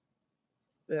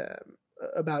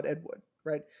Ed Wood,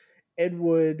 right? Ed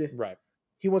Wood, Right.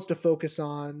 he wants to focus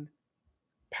on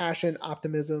passion,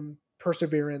 optimism,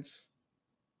 perseverance,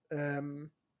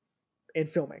 um, and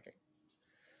filmmaking.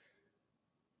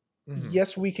 Mm-hmm.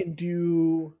 Yes, we can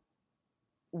do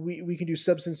we can do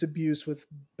substance abuse with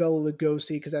Bela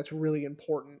Lugosi because that's really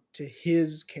important to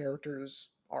his character's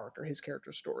arc or his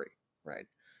character story, right?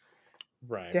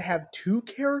 Right. To have two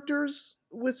characters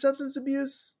with substance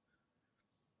abuse,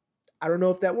 I don't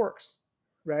know if that works,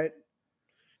 right?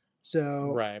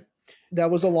 So Right.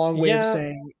 that was a long way of Yeah.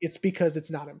 saying it's because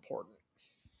it's not important.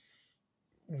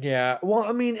 Yeah. Well,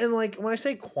 I mean, and like when I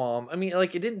say qualm, I mean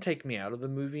like it didn't take me out of the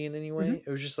movie in any Mm-hmm. way. It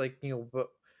was just like,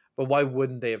 but why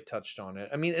wouldn't they have touched on it?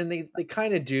 I mean, and they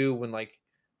kind of do when like,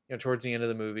 towards the end of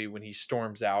the movie when he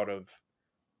storms out of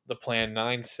the Plan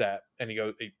 9 set and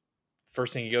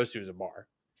first thing he goes to is a bar,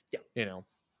 Yeah, you know.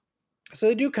 So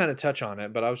they do kind of touch on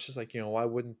it, but I was just like, why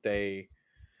wouldn't they?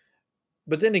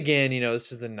 But then again,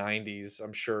 this is the 90s.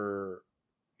 I'm sure,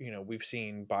 we've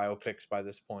seen biopics by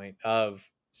this point of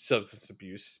substance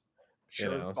abuse,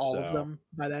 sure, all of so them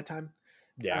by that time.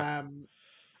 yeah. Um,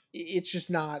 it's just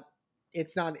not.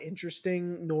 It's not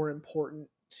interesting nor important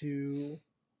to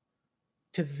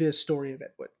this story of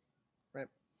Ed Wood, right?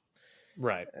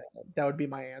 Right. That would be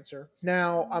my answer.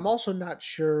 Now, I'm also not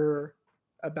sure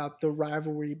about the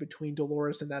rivalry between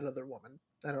Dolores and that other woman.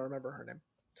 I don't remember her name.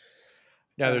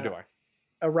 Neither Uh, do I.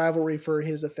 a rivalry for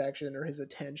his affection or his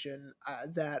attention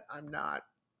that I'm not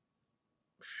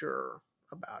sure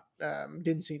about.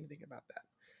 Didn't see anything about that.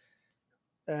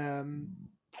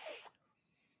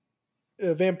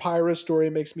 A Vampira story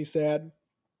makes me sad.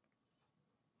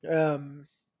 Um,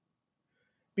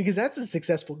 because that's a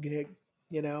successful gig,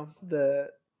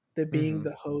 the being Hmm.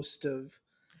 the host of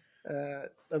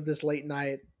this late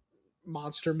night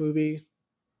monster movie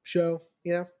show,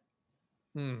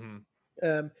 Hmm.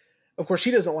 Um, of course,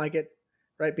 she doesn't like it,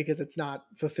 right? Because it's not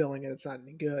fulfilling and it's not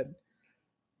any good.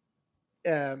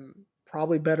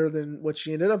 Probably better than what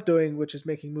she ended up doing, which is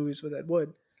making movies with Ed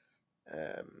Wood.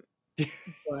 Um,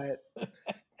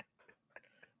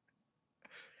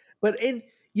 but and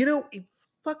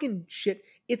fucking shit.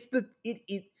 It's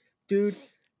dude.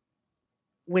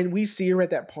 When we see her at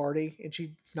that party and she's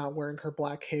not wearing her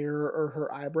black hair or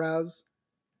her eyebrows,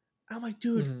 I'm like,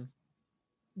 dude, Hmm.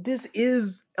 this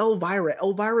is Elvira.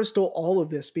 Elvira stole all of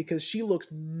this because she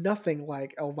looks nothing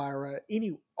like Elvira.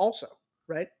 Also,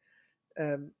 right?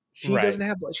 She doesn't Right.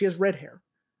 have she has red hair,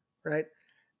 right?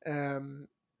 Um,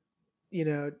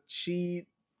 she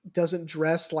doesn't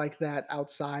dress like that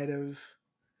outside of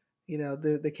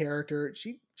the character.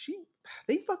 She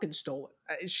they fucking stole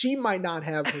it. She might not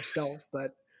have herself,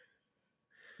 but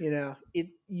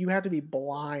you have to be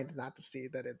blind not to see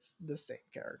that it's the same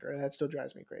character. That still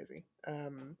drives me crazy.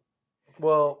 And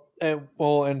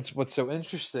what's so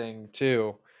interesting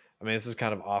too, I mean, this is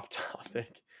kind of off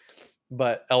topic,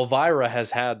 but Elvira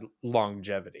has had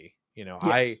longevity.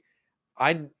 Yes.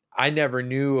 I never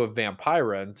knew of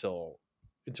Vampira until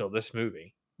this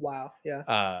movie. Wow. Yeah.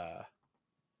 Uh,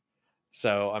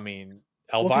 so I mean,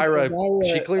 Well, because Elvira,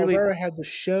 she clearly, Elvira had the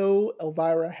show,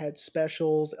 Elvira had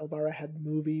specials, Elvira had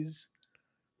movies,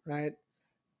 right?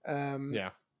 Um, yeah,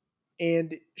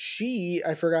 and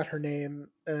I forgot her name,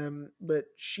 but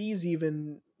she's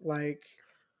even like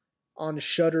on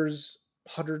Shudder's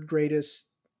 100 greatest,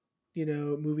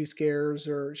 movie scares,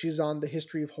 or she's on the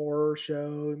History of Horror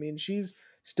show. I mean, she's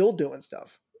still doing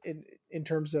stuff in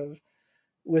terms of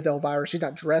with Elvira. She's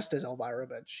not dressed as Elvira,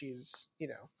 but she's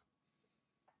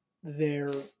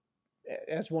there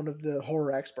as one of the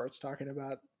horror experts talking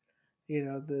about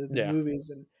the yeah,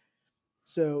 movies. And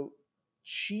so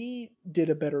she did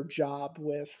a better job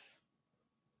with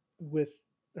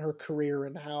her career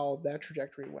and how that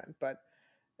trajectory went. But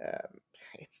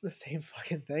it's the same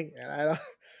fucking thing, man. I don't,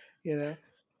 you know,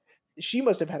 she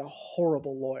must have had a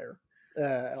horrible lawyer.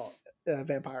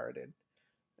 Vampira did,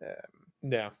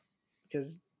 yeah,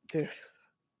 because dude,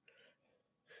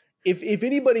 if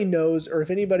anybody knows or if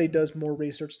anybody does more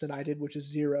research than I did, which is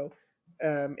zero,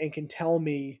 and can tell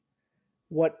me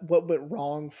what went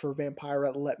wrong for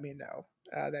Vampira, let me know.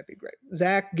 That'd be great.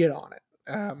 Zach, get on it.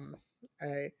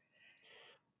 I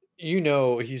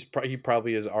he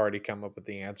probably has already come up with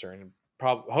the answer, and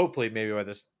hopefully maybe by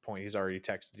this point he's already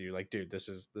texted you like, dude, this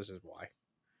is why.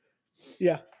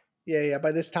 Yeah, yeah.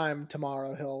 By this time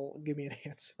tomorrow, he'll give me an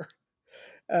answer.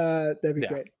 That'd be Yeah.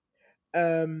 great.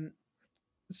 Um,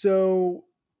 so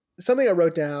something I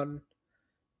wrote down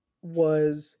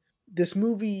was this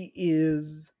movie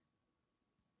is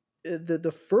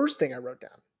the first thing I wrote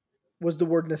down was the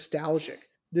word nostalgic.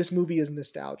 This movie is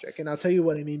nostalgic, and I'll tell you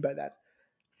what I mean by that.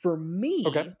 For Okay.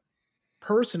 me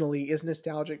personally, is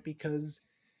nostalgic because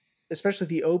especially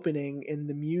the opening and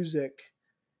the music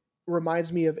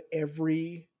reminds me of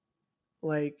every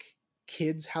like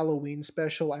kids Halloween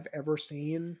special I've ever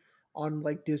seen on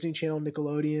like Disney Channel,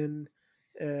 Nickelodeon,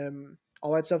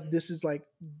 all that stuff. This is like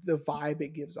the vibe it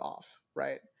gives off,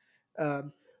 right?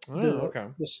 Um, Oh, the okay.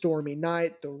 the stormy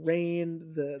night, the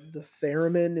rain, the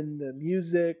theremin and the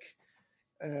music.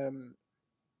 Um,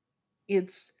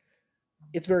 it's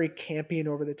it's very campy and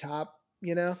over the top,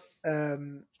 you know.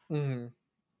 Hmm.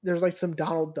 There's like some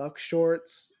Donald Duck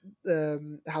shorts,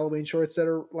 Halloween shorts that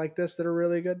are like this that are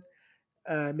really good.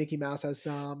 Mickey Mouse has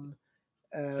some.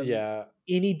 Um, Yeah.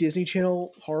 any Disney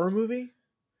Channel horror movie,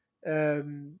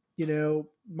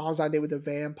 Mom's on Date with a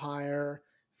Vampire,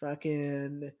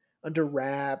 fucking Under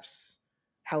Wraps,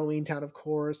 Halloween Town, of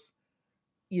course.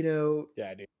 You know,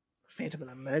 Yeah, I do. Phantom of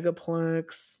the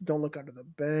Megaplex, Don't Look Under the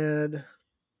Bed.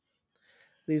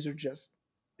 These are just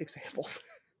examples.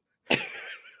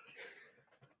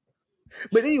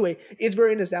 But anyway, it's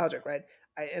very nostalgic, right?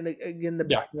 And again, the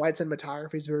Yeah. black and white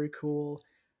cinematography is very cool.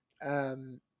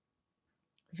 Um,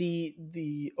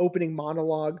 the opening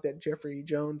monologue that Jeffrey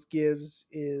Jones gives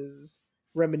is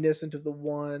reminiscent of the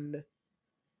one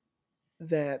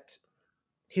that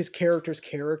his character's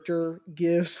character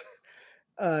gives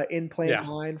in Plan Yeah.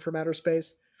 9 from Outer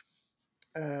Space,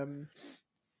 um,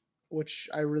 which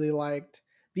I really liked.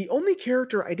 The only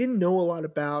character I didn't know a lot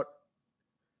about,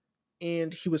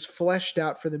 and he was fleshed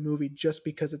out for the movie just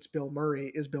because it's Bill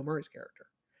Murray, is Bill Murray's character.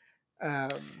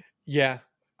 Um, Yeah.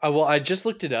 Well, I just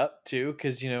looked it up too,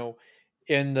 because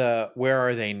in the "Where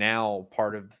Are They Now"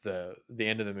 part of the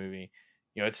end of the movie,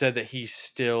 it said that he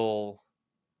still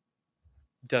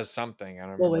does something. I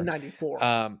don't well, in remember. '94.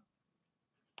 Um,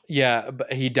 yeah,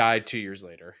 but he died 2 years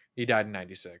later. He died in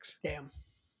 '96. Damn.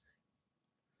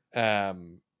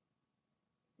 Um,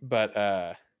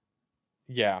 but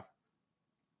yeah,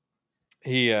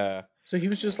 he So he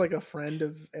was just like a friend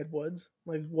of Ed Wood's.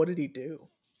 Like, what did he do?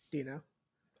 Do you know?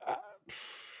 uh,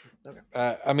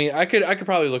 Okay, I mean, I could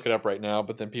probably look it up right now,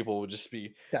 but then people would just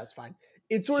be that's fine.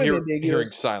 It's sort of hearing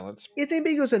ambiguous. silence. It's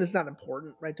ambiguous and it's not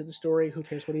important, right, to the story. Who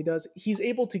cares what he does? He's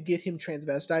able to get him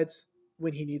transvestites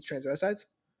when he needs transvestites.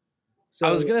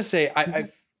 I was So gonna say he's not.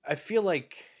 I feel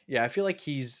like, yeah, I feel like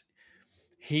he's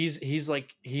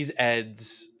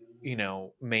Ed's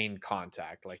main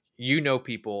contact. Like,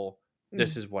 people.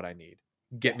 This Mhm. is what I need.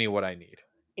 Yeah, Get me what I need.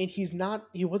 and he's not.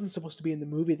 He wasn't supposed to be in the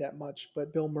movie that much,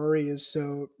 but Bill Murray is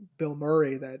so Bill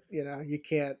Murray that you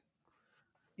can't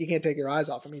take your eyes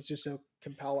off him. He's just so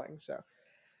compelling. So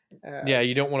uh, Yeah,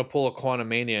 you don't want to pull a Quantum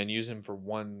Mania and use him for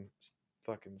one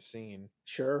fucking scene.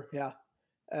 sure, yeah.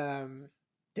 Um,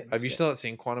 didn't Have you see it. still not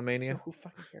seen Quantum No, Mania? who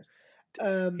fucking cares?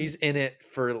 Um, He's in it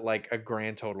for like a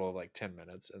grand total of like 10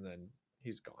 minutes, and then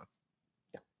he's gone.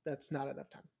 yeah, that's not enough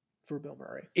time for Bill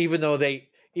Murray. Even though they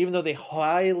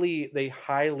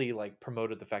highly like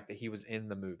promoted the fact that he was in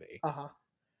the movie, Uh huh.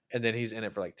 and then he's in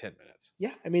it for like 10 minutes.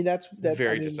 Yeah, I mean that's that. I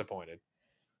Very mean, disappointed.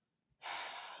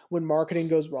 when marketing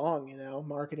goes wrong,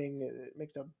 marketing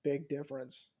makes a big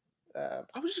difference.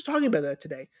 I was just talking about that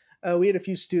today. We had a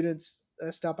few students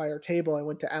stop by our table. I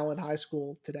went to Allen High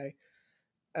School today,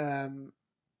 um,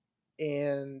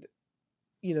 and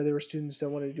there were students that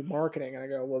wanted to do marketing, and I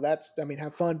go, well, I mean,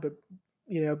 have fun, but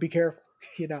be careful.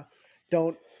 you know,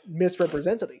 don't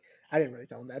misrepresent something. I didn't really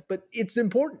tell them that, but it's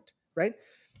important, right?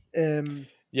 Um,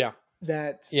 Yeah,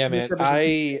 that yeah, man. I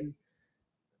misrepresentation.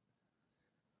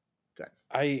 Good.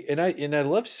 I and I and I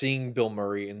love seeing Bill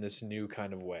Murray in this new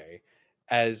kind of way,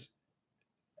 as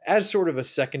sort of a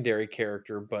secondary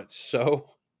character, but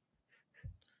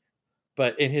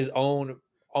in his own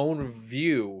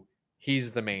view,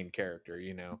 he's the main character.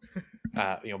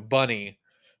 Bunny,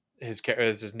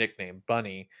 is his nickname,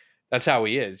 Bunny. That's how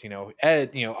he is.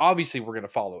 Ed. Obviously we're gonna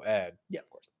follow Ed, Yeah, of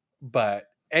course. but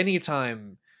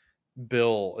anytime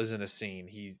Bill is in a scene,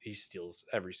 he steals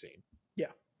every scene.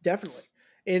 Yeah, definitely.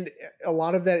 And a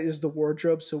lot of that is the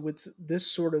wardrobe. So with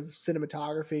this sort of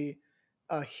cinematography,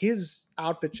 his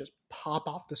outfits just pop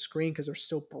off the screen because they're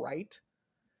so bright,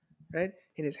 right?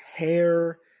 And his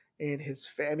hair and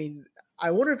I mean,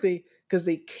 I wonder if because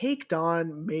they caked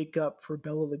on makeup for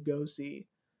Bela Lugosi,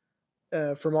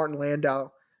 for Martin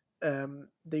Landau.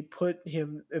 They put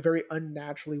him a very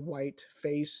unnaturally white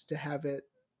face to have it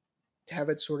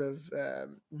sort of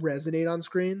resonate on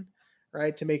screen,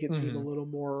 right? To make it seem a Hmm. little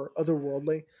more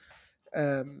otherworldly.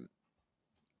 Um,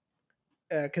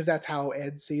 because that's how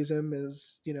Ed sees him,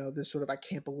 is this sort of, I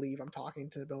can't believe I'm talking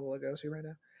to Bela Lugosi right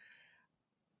now.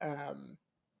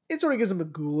 It sort of gives him a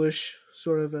ghoulish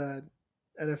sort of an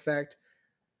effect.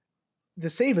 The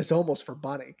same is almost for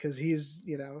Bunny because he's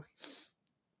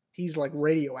like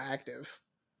radioactive,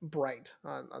 bright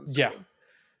on Yeah, screen.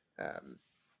 Um,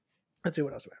 let's see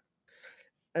what else we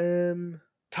have.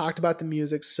 Talked about the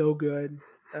music, so good.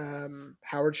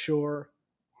 Howard Shore,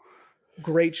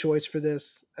 great choice for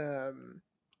this.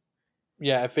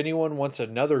 Yeah, if anyone wants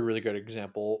another really good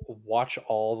example, watch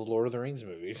all the Lord of the Rings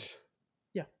movies.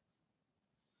 Yeah,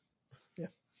 yeah.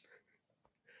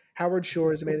 Howard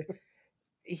Shore is amazing.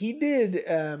 He did.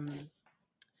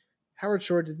 Howard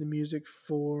Shore did the music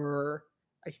for,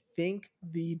 I think,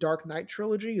 the Dark Knight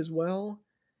trilogy as well.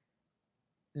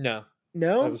 No, that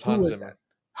No, was who Hans was that? Zimmer.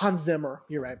 Hans Zimmer.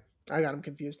 You're right. I got him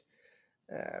confused.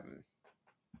 Um,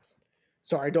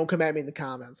 sorry, don't come at me in the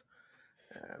comments.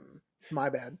 It's my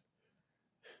bad.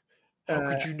 How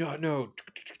Uh, could you not know?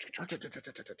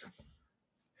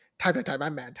 type.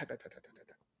 I'm mad. Type.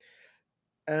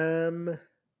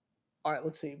 All right.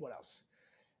 Let's see what else.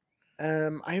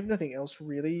 I have nothing else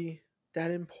really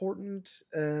that important.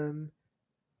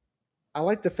 I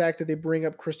like the fact that they bring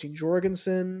up Christine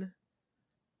Jorgensen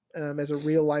as a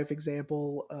real life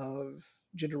example of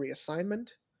gender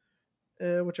reassignment,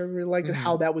 which I really liked, and Hmm.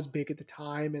 how that was big at the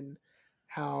time, and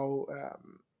how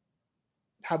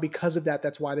because of that,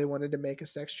 that's why they wanted to make a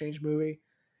sex change movie.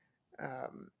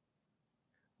 Um,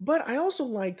 but I also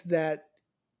liked that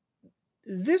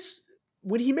this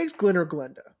when he makes Glen or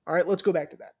Glenda. All right, let's go back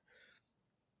to that.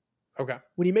 Okay.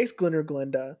 When he makes Glen or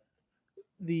Glenda,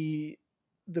 the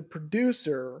the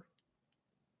producer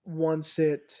wants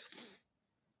it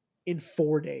in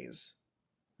 4 days,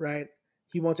 right?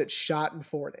 He wants it shot in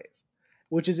 4 days,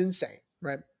 which is insane,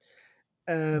 right?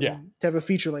 Yeah. To have a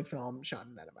feature length film shot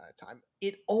in that amount of time,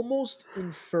 it almost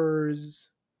infers,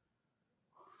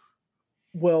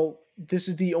 well, this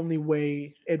is the only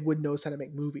way Ed Wood knows how to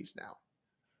make movies now,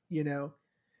 you know,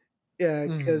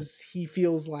 Hmm. because he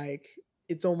feels like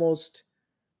it's almost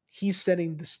he's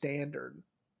setting the standard,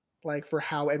 like for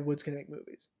how Ed Wood's gonna make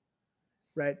movies,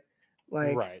 right?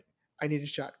 Like, Right. I need it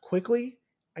shot quickly.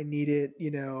 I need it,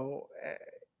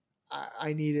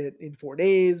 I need it in 4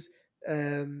 days.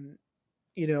 Um,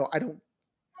 I don't.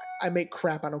 I make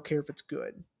crap. I don't care if it's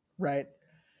good, right?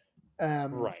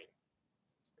 Um, Right.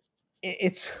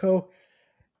 it's so.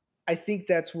 I think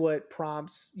that's what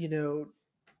prompts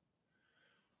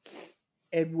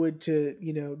Ed Wood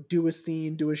to do a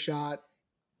scene, do a shot,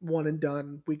 one and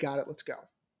done. We got it. Let's go,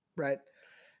 right?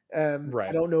 I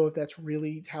Right. don't know if that's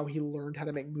really how he learned how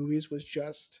to make movies. Was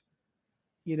just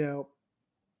you know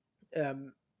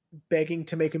um, begging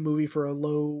to make a movie for a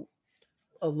low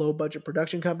budget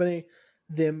production company,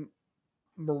 them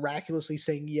miraculously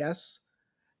saying yes,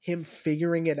 him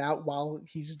figuring it out while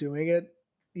he's doing it,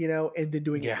 and then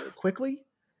doing it Yeah. really quickly,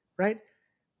 right?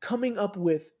 Coming up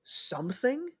with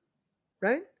something,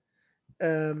 right?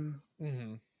 Um,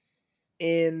 Hmm.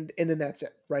 and then that's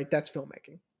it, right? That's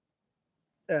filmmaking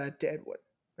to Ed Wood,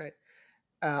 right?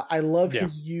 I love Yeah.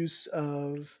 his use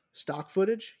of stock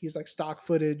footage. He's like, stock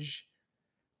footage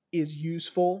is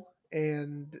useful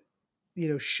and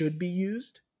should be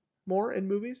used more in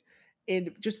movies,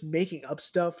 and just making up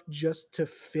stuff just to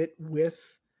fit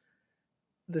with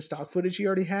the stock footage he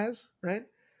already has, right?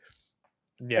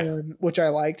 Yeah. Which I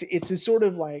liked. It's his sort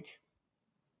of like,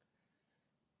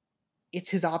 it's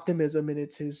his optimism, and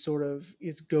it's his sort of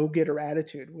his go-getter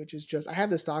attitude, which is just, I have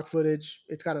the stock footage.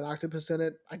 It's got an octopus in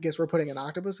it. I guess we're putting an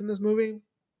octopus in this movie.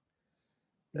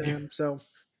 Yeah. So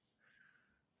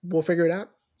we'll figure it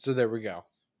out. So there we go.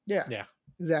 Yeah, Yeah.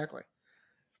 exactly.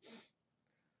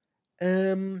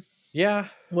 Um, Yeah.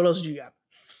 what else do you got?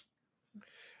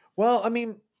 Well, I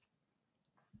mean,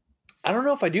 I don't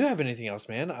know if I do have anything else,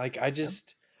 man. Like Yeah,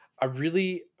 I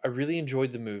really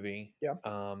enjoyed the movie. yeah,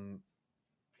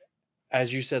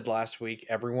 As you said last week,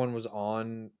 everyone was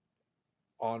on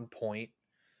point.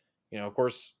 Of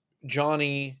course,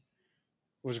 Johnny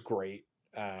was great.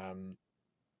 Um,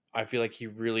 I feel like he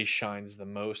really shines the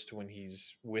most when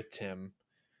he's with Tim.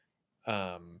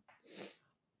 Um,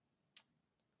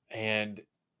 and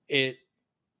it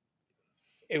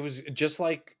it was just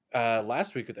like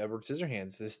last week with Edward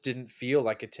Scissorhands. This didn't feel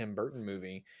like a Tim Burton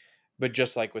movie, but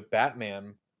just like with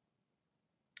Batman,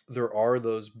 there are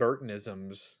those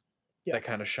Burtonisms yeah. that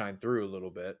kind of shine through a little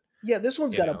bit. Yeah, this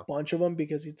one's You got a know. bunch of them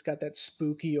because it's got that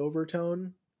spooky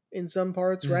overtone in some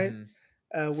parts, right? Hmm.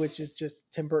 Which is just,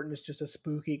 Tim Burton is just a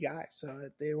spooky guy, so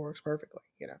it works perfectly.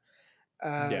 Yeah.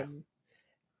 Um,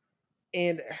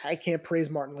 and I can't praise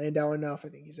Martin Landau enough. I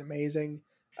think he's amazing.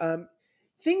 Um,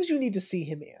 Things you need to see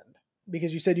him in,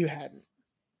 because you said you hadn't.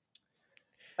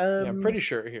 Yeah. I'm Um, pretty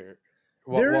sure here.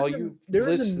 there While is a you there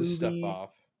is a list this stuff movie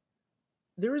off,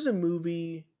 there is a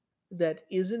movie that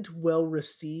isn't well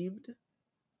received,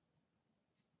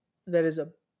 that is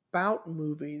about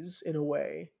movies in a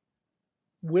way,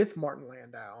 with Martin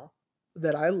Landau,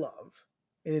 that I love,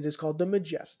 and it is called The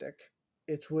Majestic.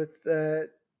 It's with uh,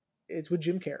 it's with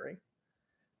Jim Carrey.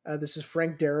 This is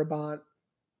Frank Darabont.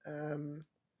 Um,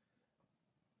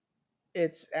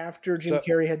 It's after Jim So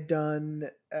Carrey had done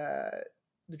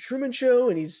the Truman Show,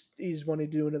 and he's wanting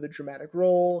to do another dramatic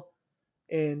role,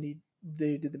 and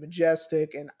they did the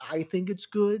Majestic, and I think it's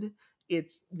good.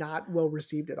 It's not well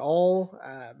received at all.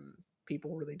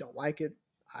 People really don't like it.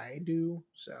 I do,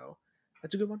 so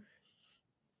that's a good one.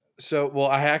 well,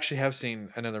 I actually have seen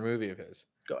another movie of his.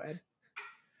 Go ahead.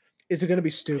 Is it going to be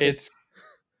stupid? It's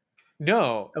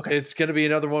no, Okay. it's going to be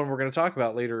another one we're going to talk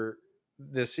about later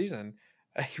this season.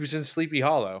 He was in Sleepy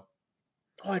Hollow.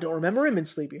 Oh, I don't remember him in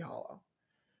Sleepy Hollow.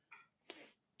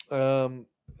 Um,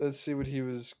 let's see what he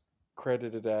was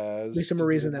credited as. Lisa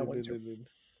Marie's in that one too.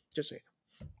 Just so you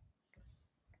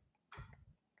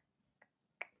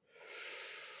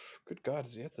Good God,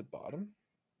 is he at the bottom?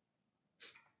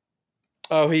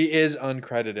 Oh, he is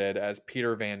uncredited as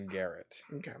Peter Van Garrett.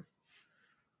 know. Okay.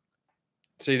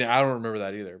 See, I don't remember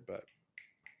that either, but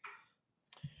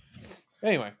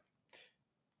anyway.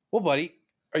 Well, buddy,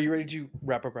 are you ready to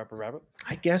wrap up?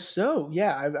 I guess so.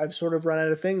 Yeah, I've sort of run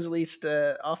out of things, at least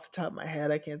off the top of my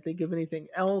head. I can't think of anything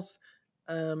else.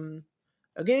 Um,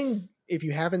 Again, if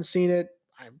you haven't seen it,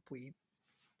 we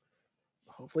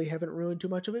hopefully haven't ruined too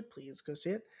much of it. Please go see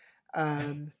it.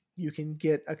 You can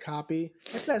get a copy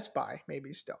at Best Buy,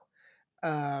 maybe still.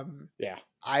 Yeah.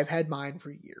 I've had mine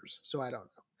for years, so I don't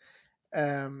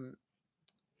know.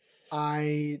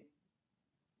 I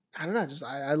I don't know. Just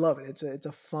I love it. It's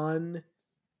a fun.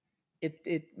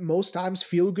 It most times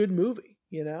feel good movie.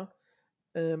 You know.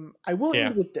 I will Yeah.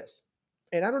 end with this,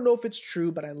 and I don't know if it's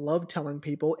true, but I love telling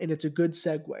people, and it's a good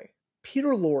segue. Peter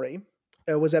Lorre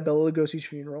was at Bela Lugosi's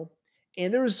funeral,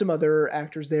 and there was some other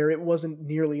actors there. It wasn't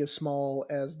nearly as small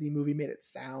as the movie made it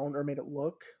sound or made it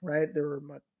look. Right? There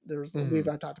was we've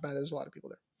Mhm. talked about it. There's a lot of people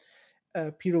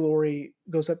there. Peter Lorre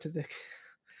goes up to the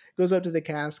goes up to the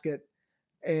casket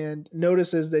and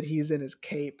notices that he's in his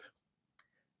cape,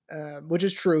 which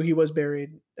is true. He was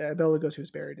buried. Bela Lugosi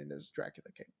was buried in his Dracula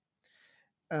cape.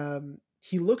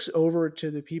 He looks over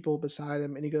to the people beside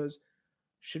him and he goes,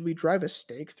 "Should we drive a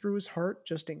stake through his heart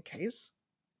just in case?"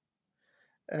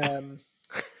 Um,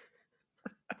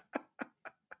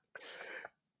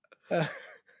 uh,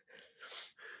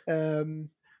 um,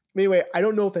 anyway, I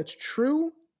don't know if that's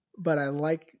true, but I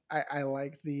like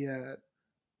the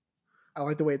I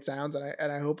like the way it sounds,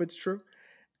 and I hope it's true.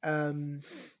 Um,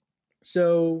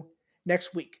 so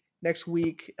next week,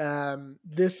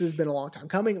 this has been a long time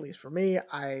coming, at least for me.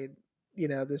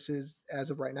 This is as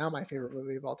of right now my favorite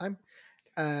movie of all time.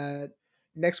 Uh,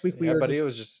 Next week we Yeah, are buddy. It just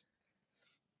was just.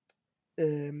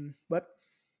 what?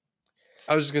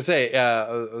 I was just gonna say.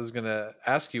 I was gonna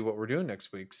ask you what we're doing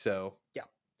next week. So Yeah.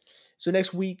 So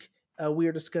next week we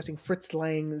are discussing Fritz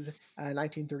Lang's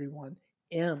 1931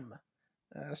 M,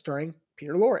 starring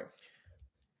Peter Lorre.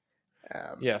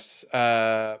 yes.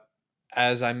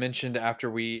 As I mentioned after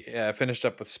we finished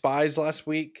up with Spies last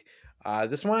week,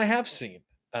 this one I have seen.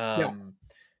 Yeah.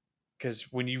 Because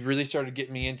when you really started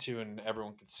getting me into, and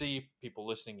everyone could see, people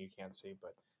listening you can't see,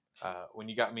 but when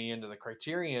you got me into the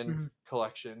Criterion Mhm.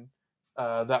 collection,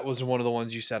 that was one of the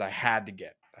ones you said I had to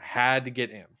get. I had to get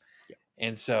in, Yeah.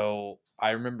 and so I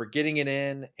remember getting it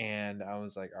in, and I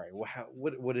was like, all right,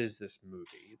 what is this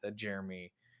movie that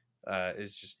Jeremy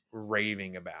is just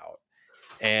raving about?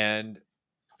 And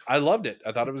I loved it.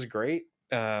 I thought it was great.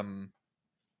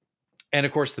 And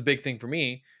of course, the big thing for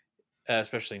me,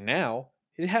 especially now,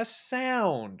 it has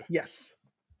sound. Yes.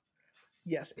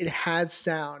 Yes, it has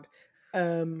sound.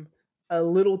 Um, a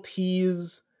little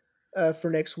tease for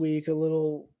next week. A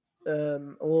little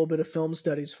bit of film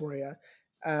studies for you.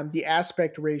 The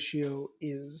aspect ratio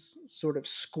is sort of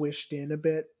squished in a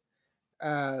bit,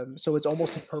 so it's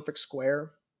almost a perfect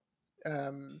square.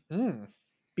 Um, Mm,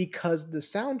 because the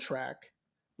soundtrack,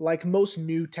 like most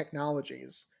new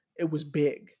technologies, it was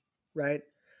big, right?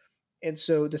 And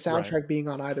so the right. soundtrack being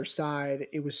on either side,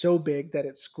 it was so big that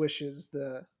it squishes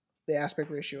the aspect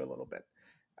ratio a little bit.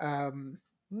 Um,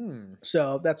 Hmm.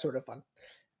 so that's sort of fun.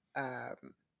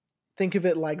 Um, think of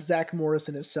it like Zach Morris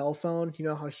and his cell phone. You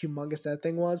know how humongous that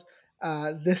thing was.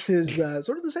 This is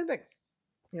sort of the same thing.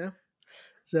 You know,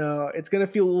 so it's gonna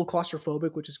feel a little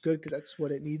claustrophobic, which is good because that's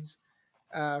what it needs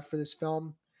for this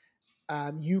film.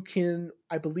 You can,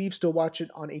 I believe, still watch it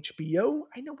on HBO.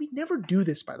 I know we never do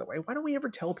this, by the way. Why don't we ever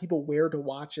tell people where to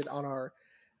watch it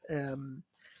um,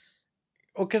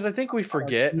 Well, because I think we on our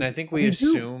forget, and I teas? think we We do,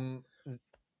 assume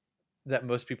that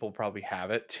most people probably have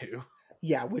it too.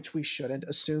 yeah, which we shouldn't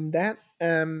assume that.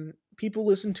 People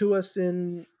listen to us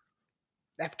in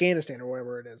Afghanistan or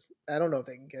wherever it is. I don't know if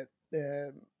they can get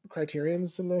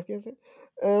Criterions in Afghanistan,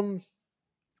 um,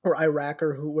 or Iraq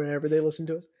or wherever they listen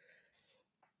to us.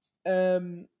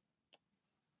 Um,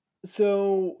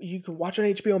 So you can watch on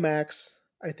HBO Max.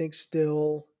 I think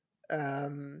still,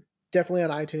 definitely on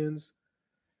iTunes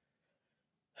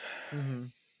Mm-hmm.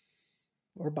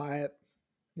 or buy it.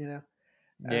 You know,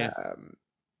 Yeah. um,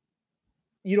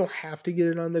 you don't have to get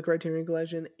it on the Criterion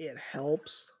Collection. It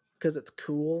helps because it's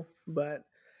cool. But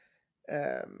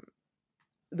um,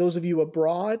 those of you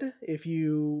abroad, if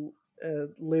you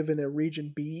live in a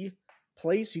Region B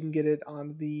place, you can get it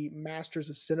on the Masters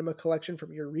of Cinema collection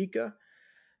from Eureka,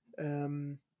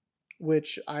 um,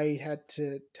 which I had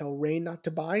to tell Rain not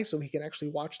to buy so he can actually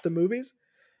watch the movies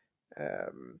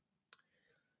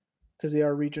because they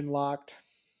are region locked.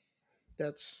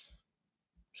 That's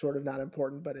sort of not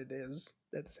important, but it is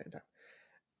at the same time.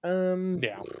 Um,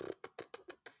 Yeah.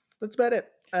 that's about it.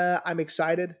 I'm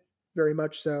excited, very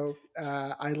much so.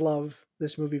 I love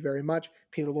this movie very much.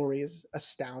 Peter Lorre is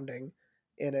astounding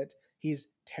in it. He's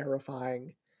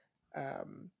terrifying.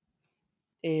 Um,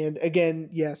 and again,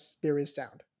 yes, there is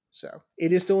sound. So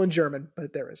it is still in German,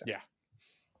 but there is sound. Yeah.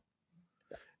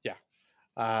 Yeah.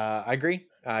 I agree.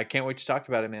 I can't wait to talk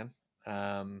about it, man.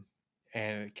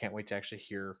 And can't wait to actually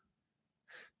hear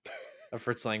a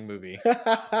Fritz Lang movie.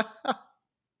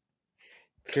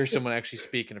 Hear someone actually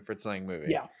speak in a Fritz Lang movie.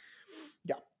 Yeah.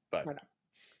 Yeah. But I know.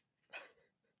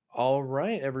 all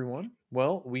right, everyone.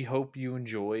 Well, we hope you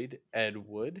enjoyed Ed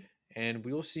Wood, and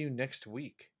we will see you next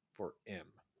week for M.